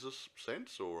in a business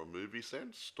sense or a movie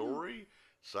sense, story,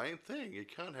 same thing. You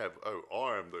can't have, oh,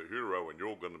 I am the hero and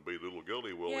you're going to be little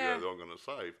girlie that I'm going to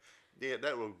save. Yeah,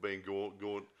 that would have been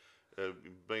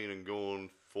been and gone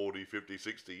 40, 50,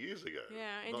 60 years ago.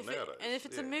 Yeah, Not nowadays. and if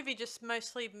it's a movie just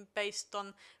mostly based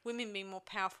on women being more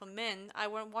powerful than men, I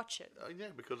won't watch it. Yeah,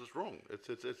 because it's wrong. It's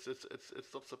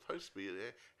not supposed to be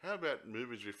there. How about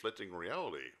movies reflecting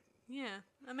reality? Yeah,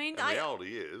 I mean, And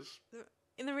reality is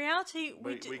in the reality,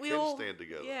 we we can all stand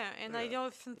together. Yeah, and I Yeah.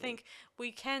 often think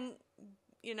we can,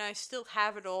 still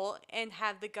have it all and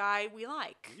have the guy we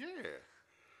like. Yeah.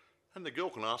 And the girl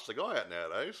can ask the guy out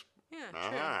nowadays. Yeah, true.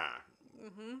 Aha.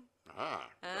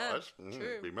 Guys.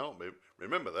 true.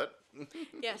 Remember that.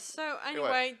 Yeah. So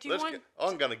anyway, do you want?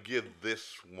 I'm going to give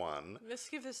this one Let's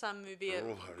give this movie a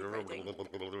rating.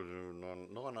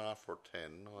 9.5 or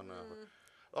 10.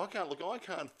 9.5. I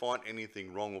can't find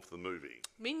anything wrong with the movie.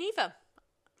 Me neither.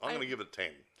 I'm going to give it 10.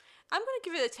 I'm going to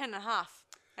give it a 10.5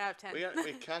 out of 10.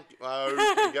 We can't. Oh,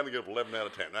 you're going to give it 11 out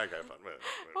of 10. Okay, fine.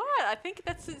 What? I think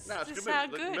that's No, it's just good. how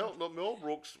movie. good. Mel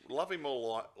Brooks, love him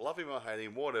or hate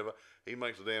him, whatever. He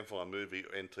makes a damn fine movie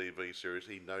and TV series.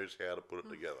 He knows how to put it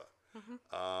together.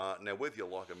 Now, whether you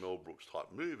like a Mel Brooks type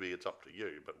movie, it's up to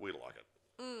you, but we like it.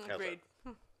 How's that? Agreed.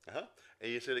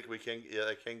 And you said they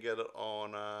can get it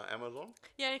on Amazon?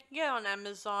 Yeah, you can get it on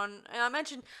Amazon. And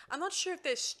I'm not sure if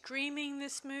they're streaming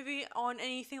this movie on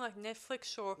anything like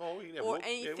Netflix or Oh, you can have a or look.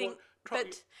 Yeah, anything. well, try-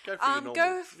 but go for your normal-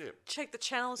 yeah. check the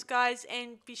channels, guys,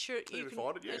 and be sure you you can.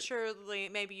 find it, yeah. And surely,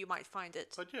 maybe you might find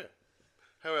it. But yeah.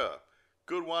 However,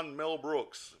 good one, Mel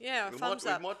Brooks. Yeah, thumbs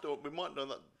up. We might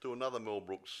do another Mel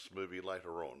Brooks movie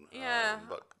later on. Yeah.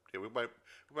 But yeah, we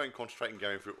won't concentrate on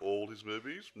going through all his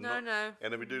movies. No.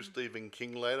 And if we do Stephen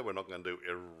King later, we're not going to do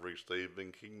every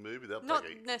Stephen King movie. That'll Not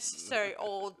take necessarily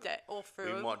all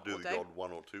through. We might do all the day. odd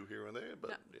one or two here and there, but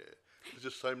yeah. There's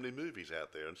just so many movies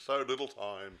out there and so little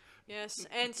time. Yes,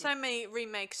 and so many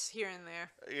remakes here and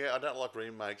there. Yeah, I don't like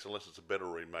remakes unless it's a better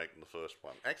remake than the first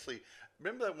one. Actually,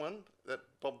 remember that one, that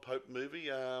Bob Hope movie,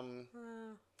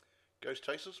 Ghost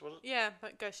Chasers, was it? Yeah,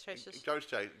 but Ghost Chasers. Ghost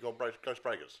Breakers. Ghost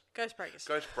Breakers.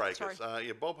 Ghost Breakers. Sorry.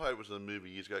 Yeah, Bob Hope was in a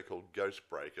movie years ago called Ghost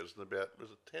Breakers, and about,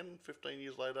 was it 10, 15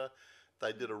 years later,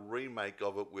 they did a remake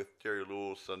of it with Jerry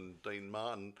Lewis and Dean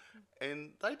Martin,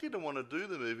 and they didn't want to do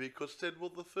the movie because said,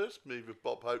 well, the first movie with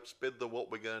Bob Hope sped the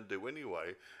what we're going to do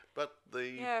anyway, but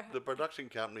the production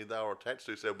company they were attached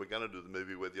to said we're going to do the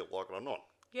movie whether you like it or not.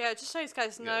 Yeah, just so you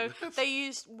guys know, they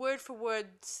used word for word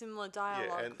similar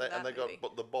dialogue. Yeah, and they got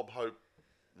the Bob Hope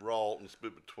role and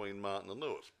split between Martin and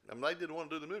Lewis. I mean, they didn't want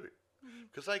to do the movie.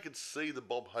 because they could see that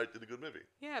Bob Hope did a good movie.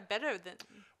 Yeah, better than.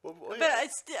 Well, But yeah,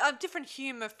 it's a different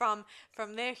humor from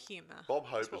their humor. Bob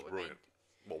That's Hope is what we brilliant.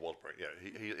 Well, was brilliant.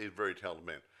 Yeah, he's a very talented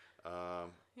man.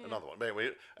 Yeah. Another one.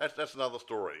 Man, that's another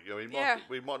story. You know, Yeah.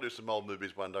 we might do some old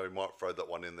movies one day. We might throw that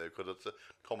one in there because it's a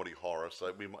comedy horror, so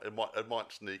it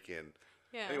might sneak in.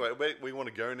 Yeah. Anyway, we want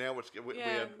to go now.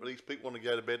 Yeah. These people want to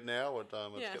go to bed now. It's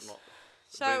Yes. getting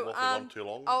So, been waffling on too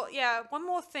long. oh yeah, one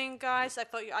more thing, guys. I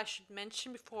thought I should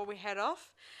mention before we head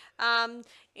off.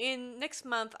 In next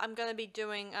month, I'm gonna be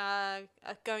doing. I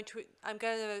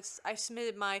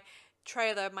submitted my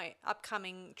trailer, my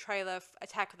upcoming trailer,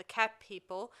 Attack of the Cat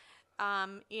People,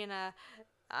 in a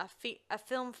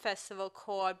film festival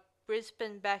called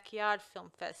Brisbane Backyard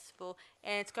Film Festival,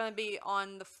 and it's going to be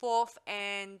on the 4th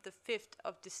and the 5th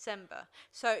of December.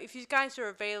 So if you guys are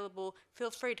available,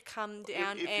 feel free to come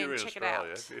down if you're and in check it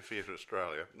Australia, out. if you're in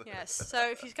Australia. Yes. So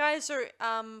if you guys are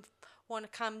want to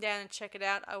come down and check it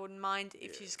out, I wouldn't mind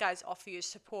if you guys offer your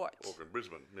support. Or in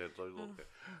Brisbane, yeah.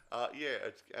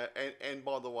 It's and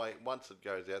by the way, once it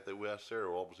goes out there,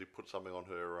 Sarah will obviously put something on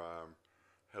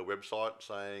her website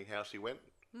saying how she went.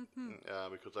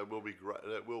 Because they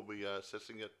will be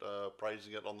assessing it,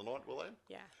 praising it on the night, will they?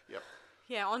 Yeah. Yep.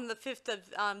 Yeah. On the 5th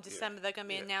of December, they're going to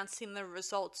be Yeah. announcing the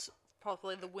results.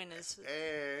 Probably the winners.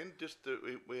 And just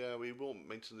we will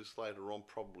mention this later on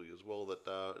probably as well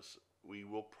that we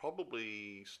will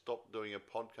probably stop doing a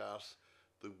podcast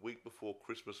the week before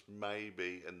Christmas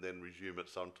maybe, and then resume it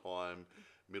sometime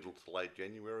middle to late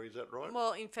January. Is that right?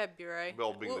 Well, in February.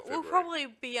 Well, beginning of We'll February. probably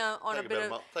be on a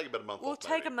bit of. Take about a month. We'll off,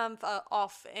 take maybe. a month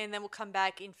off, and then we'll come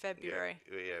back in February.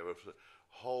 Yeah, with a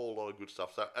whole lot of good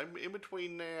stuff. So in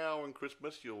between now and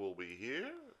Christmas, you will be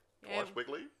here twice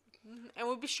weekly. And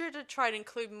we'll be sure to try to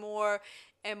include more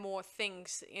and more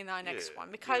things in our next one,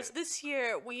 because this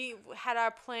year we had our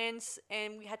plans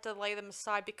and we had to lay them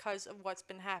aside because of what's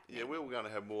been happening. Yeah, we were going to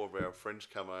have more of our friends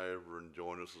come over and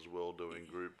join us as well, doing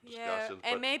group Yeah, discussions.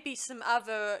 and maybe some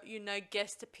other,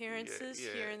 guest appearances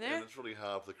here and there. And it's really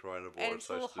hard for the And coronavirus, it's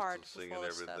a little social hard distancing with and all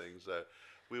this stuff. everything. So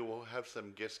we will have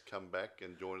some guests come back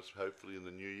and join us hopefully in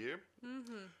the new year.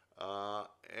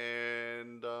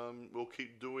 And we'll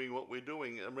keep doing what we're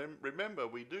doing. And remember,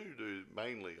 we do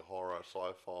mainly horror,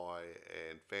 sci-fi,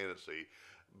 and fantasy,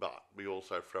 but we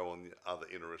also throw in the other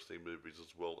interesting movies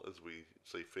as well as we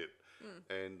see fit.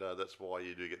 And that's why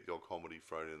you do get the odd comedy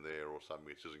thrown in there or something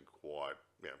which isn't quite,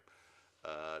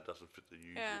 doesn't fit the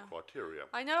usual criteria.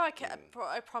 I know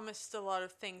I promised a lot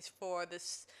of things for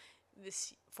this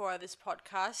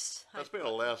podcast. It's been a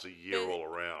lousy year all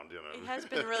around, It has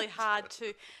been really hard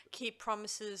to keep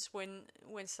promises when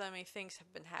so many things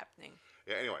have been happening.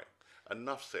 Yeah. Anyway,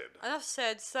 enough said. Enough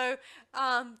said. So,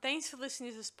 thanks for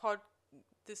listening to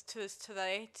this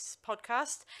today's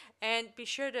podcast, and be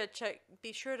sure to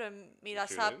meet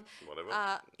us up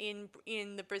in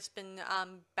the Brisbane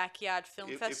Backyard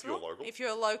Film Festival. If you're local. If you're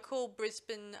a local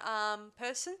Brisbane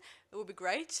person, it would be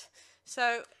great.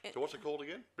 So what's it called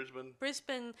again?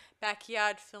 Brisbane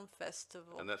Backyard Film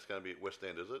Festival. And that's going to be at West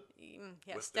End, is it?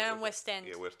 Yes, down West End.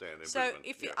 Yeah, West End in So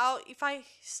Brisbane. if I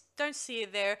don't see you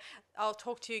there, I'll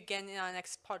talk to you again in our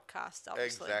next podcast.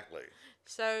 Obviously. Exactly.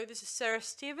 So this is Sarah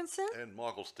Stevenson And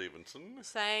Michael Stevenson.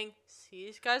 saying, "See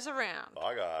you guys around."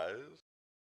 Bye, guys.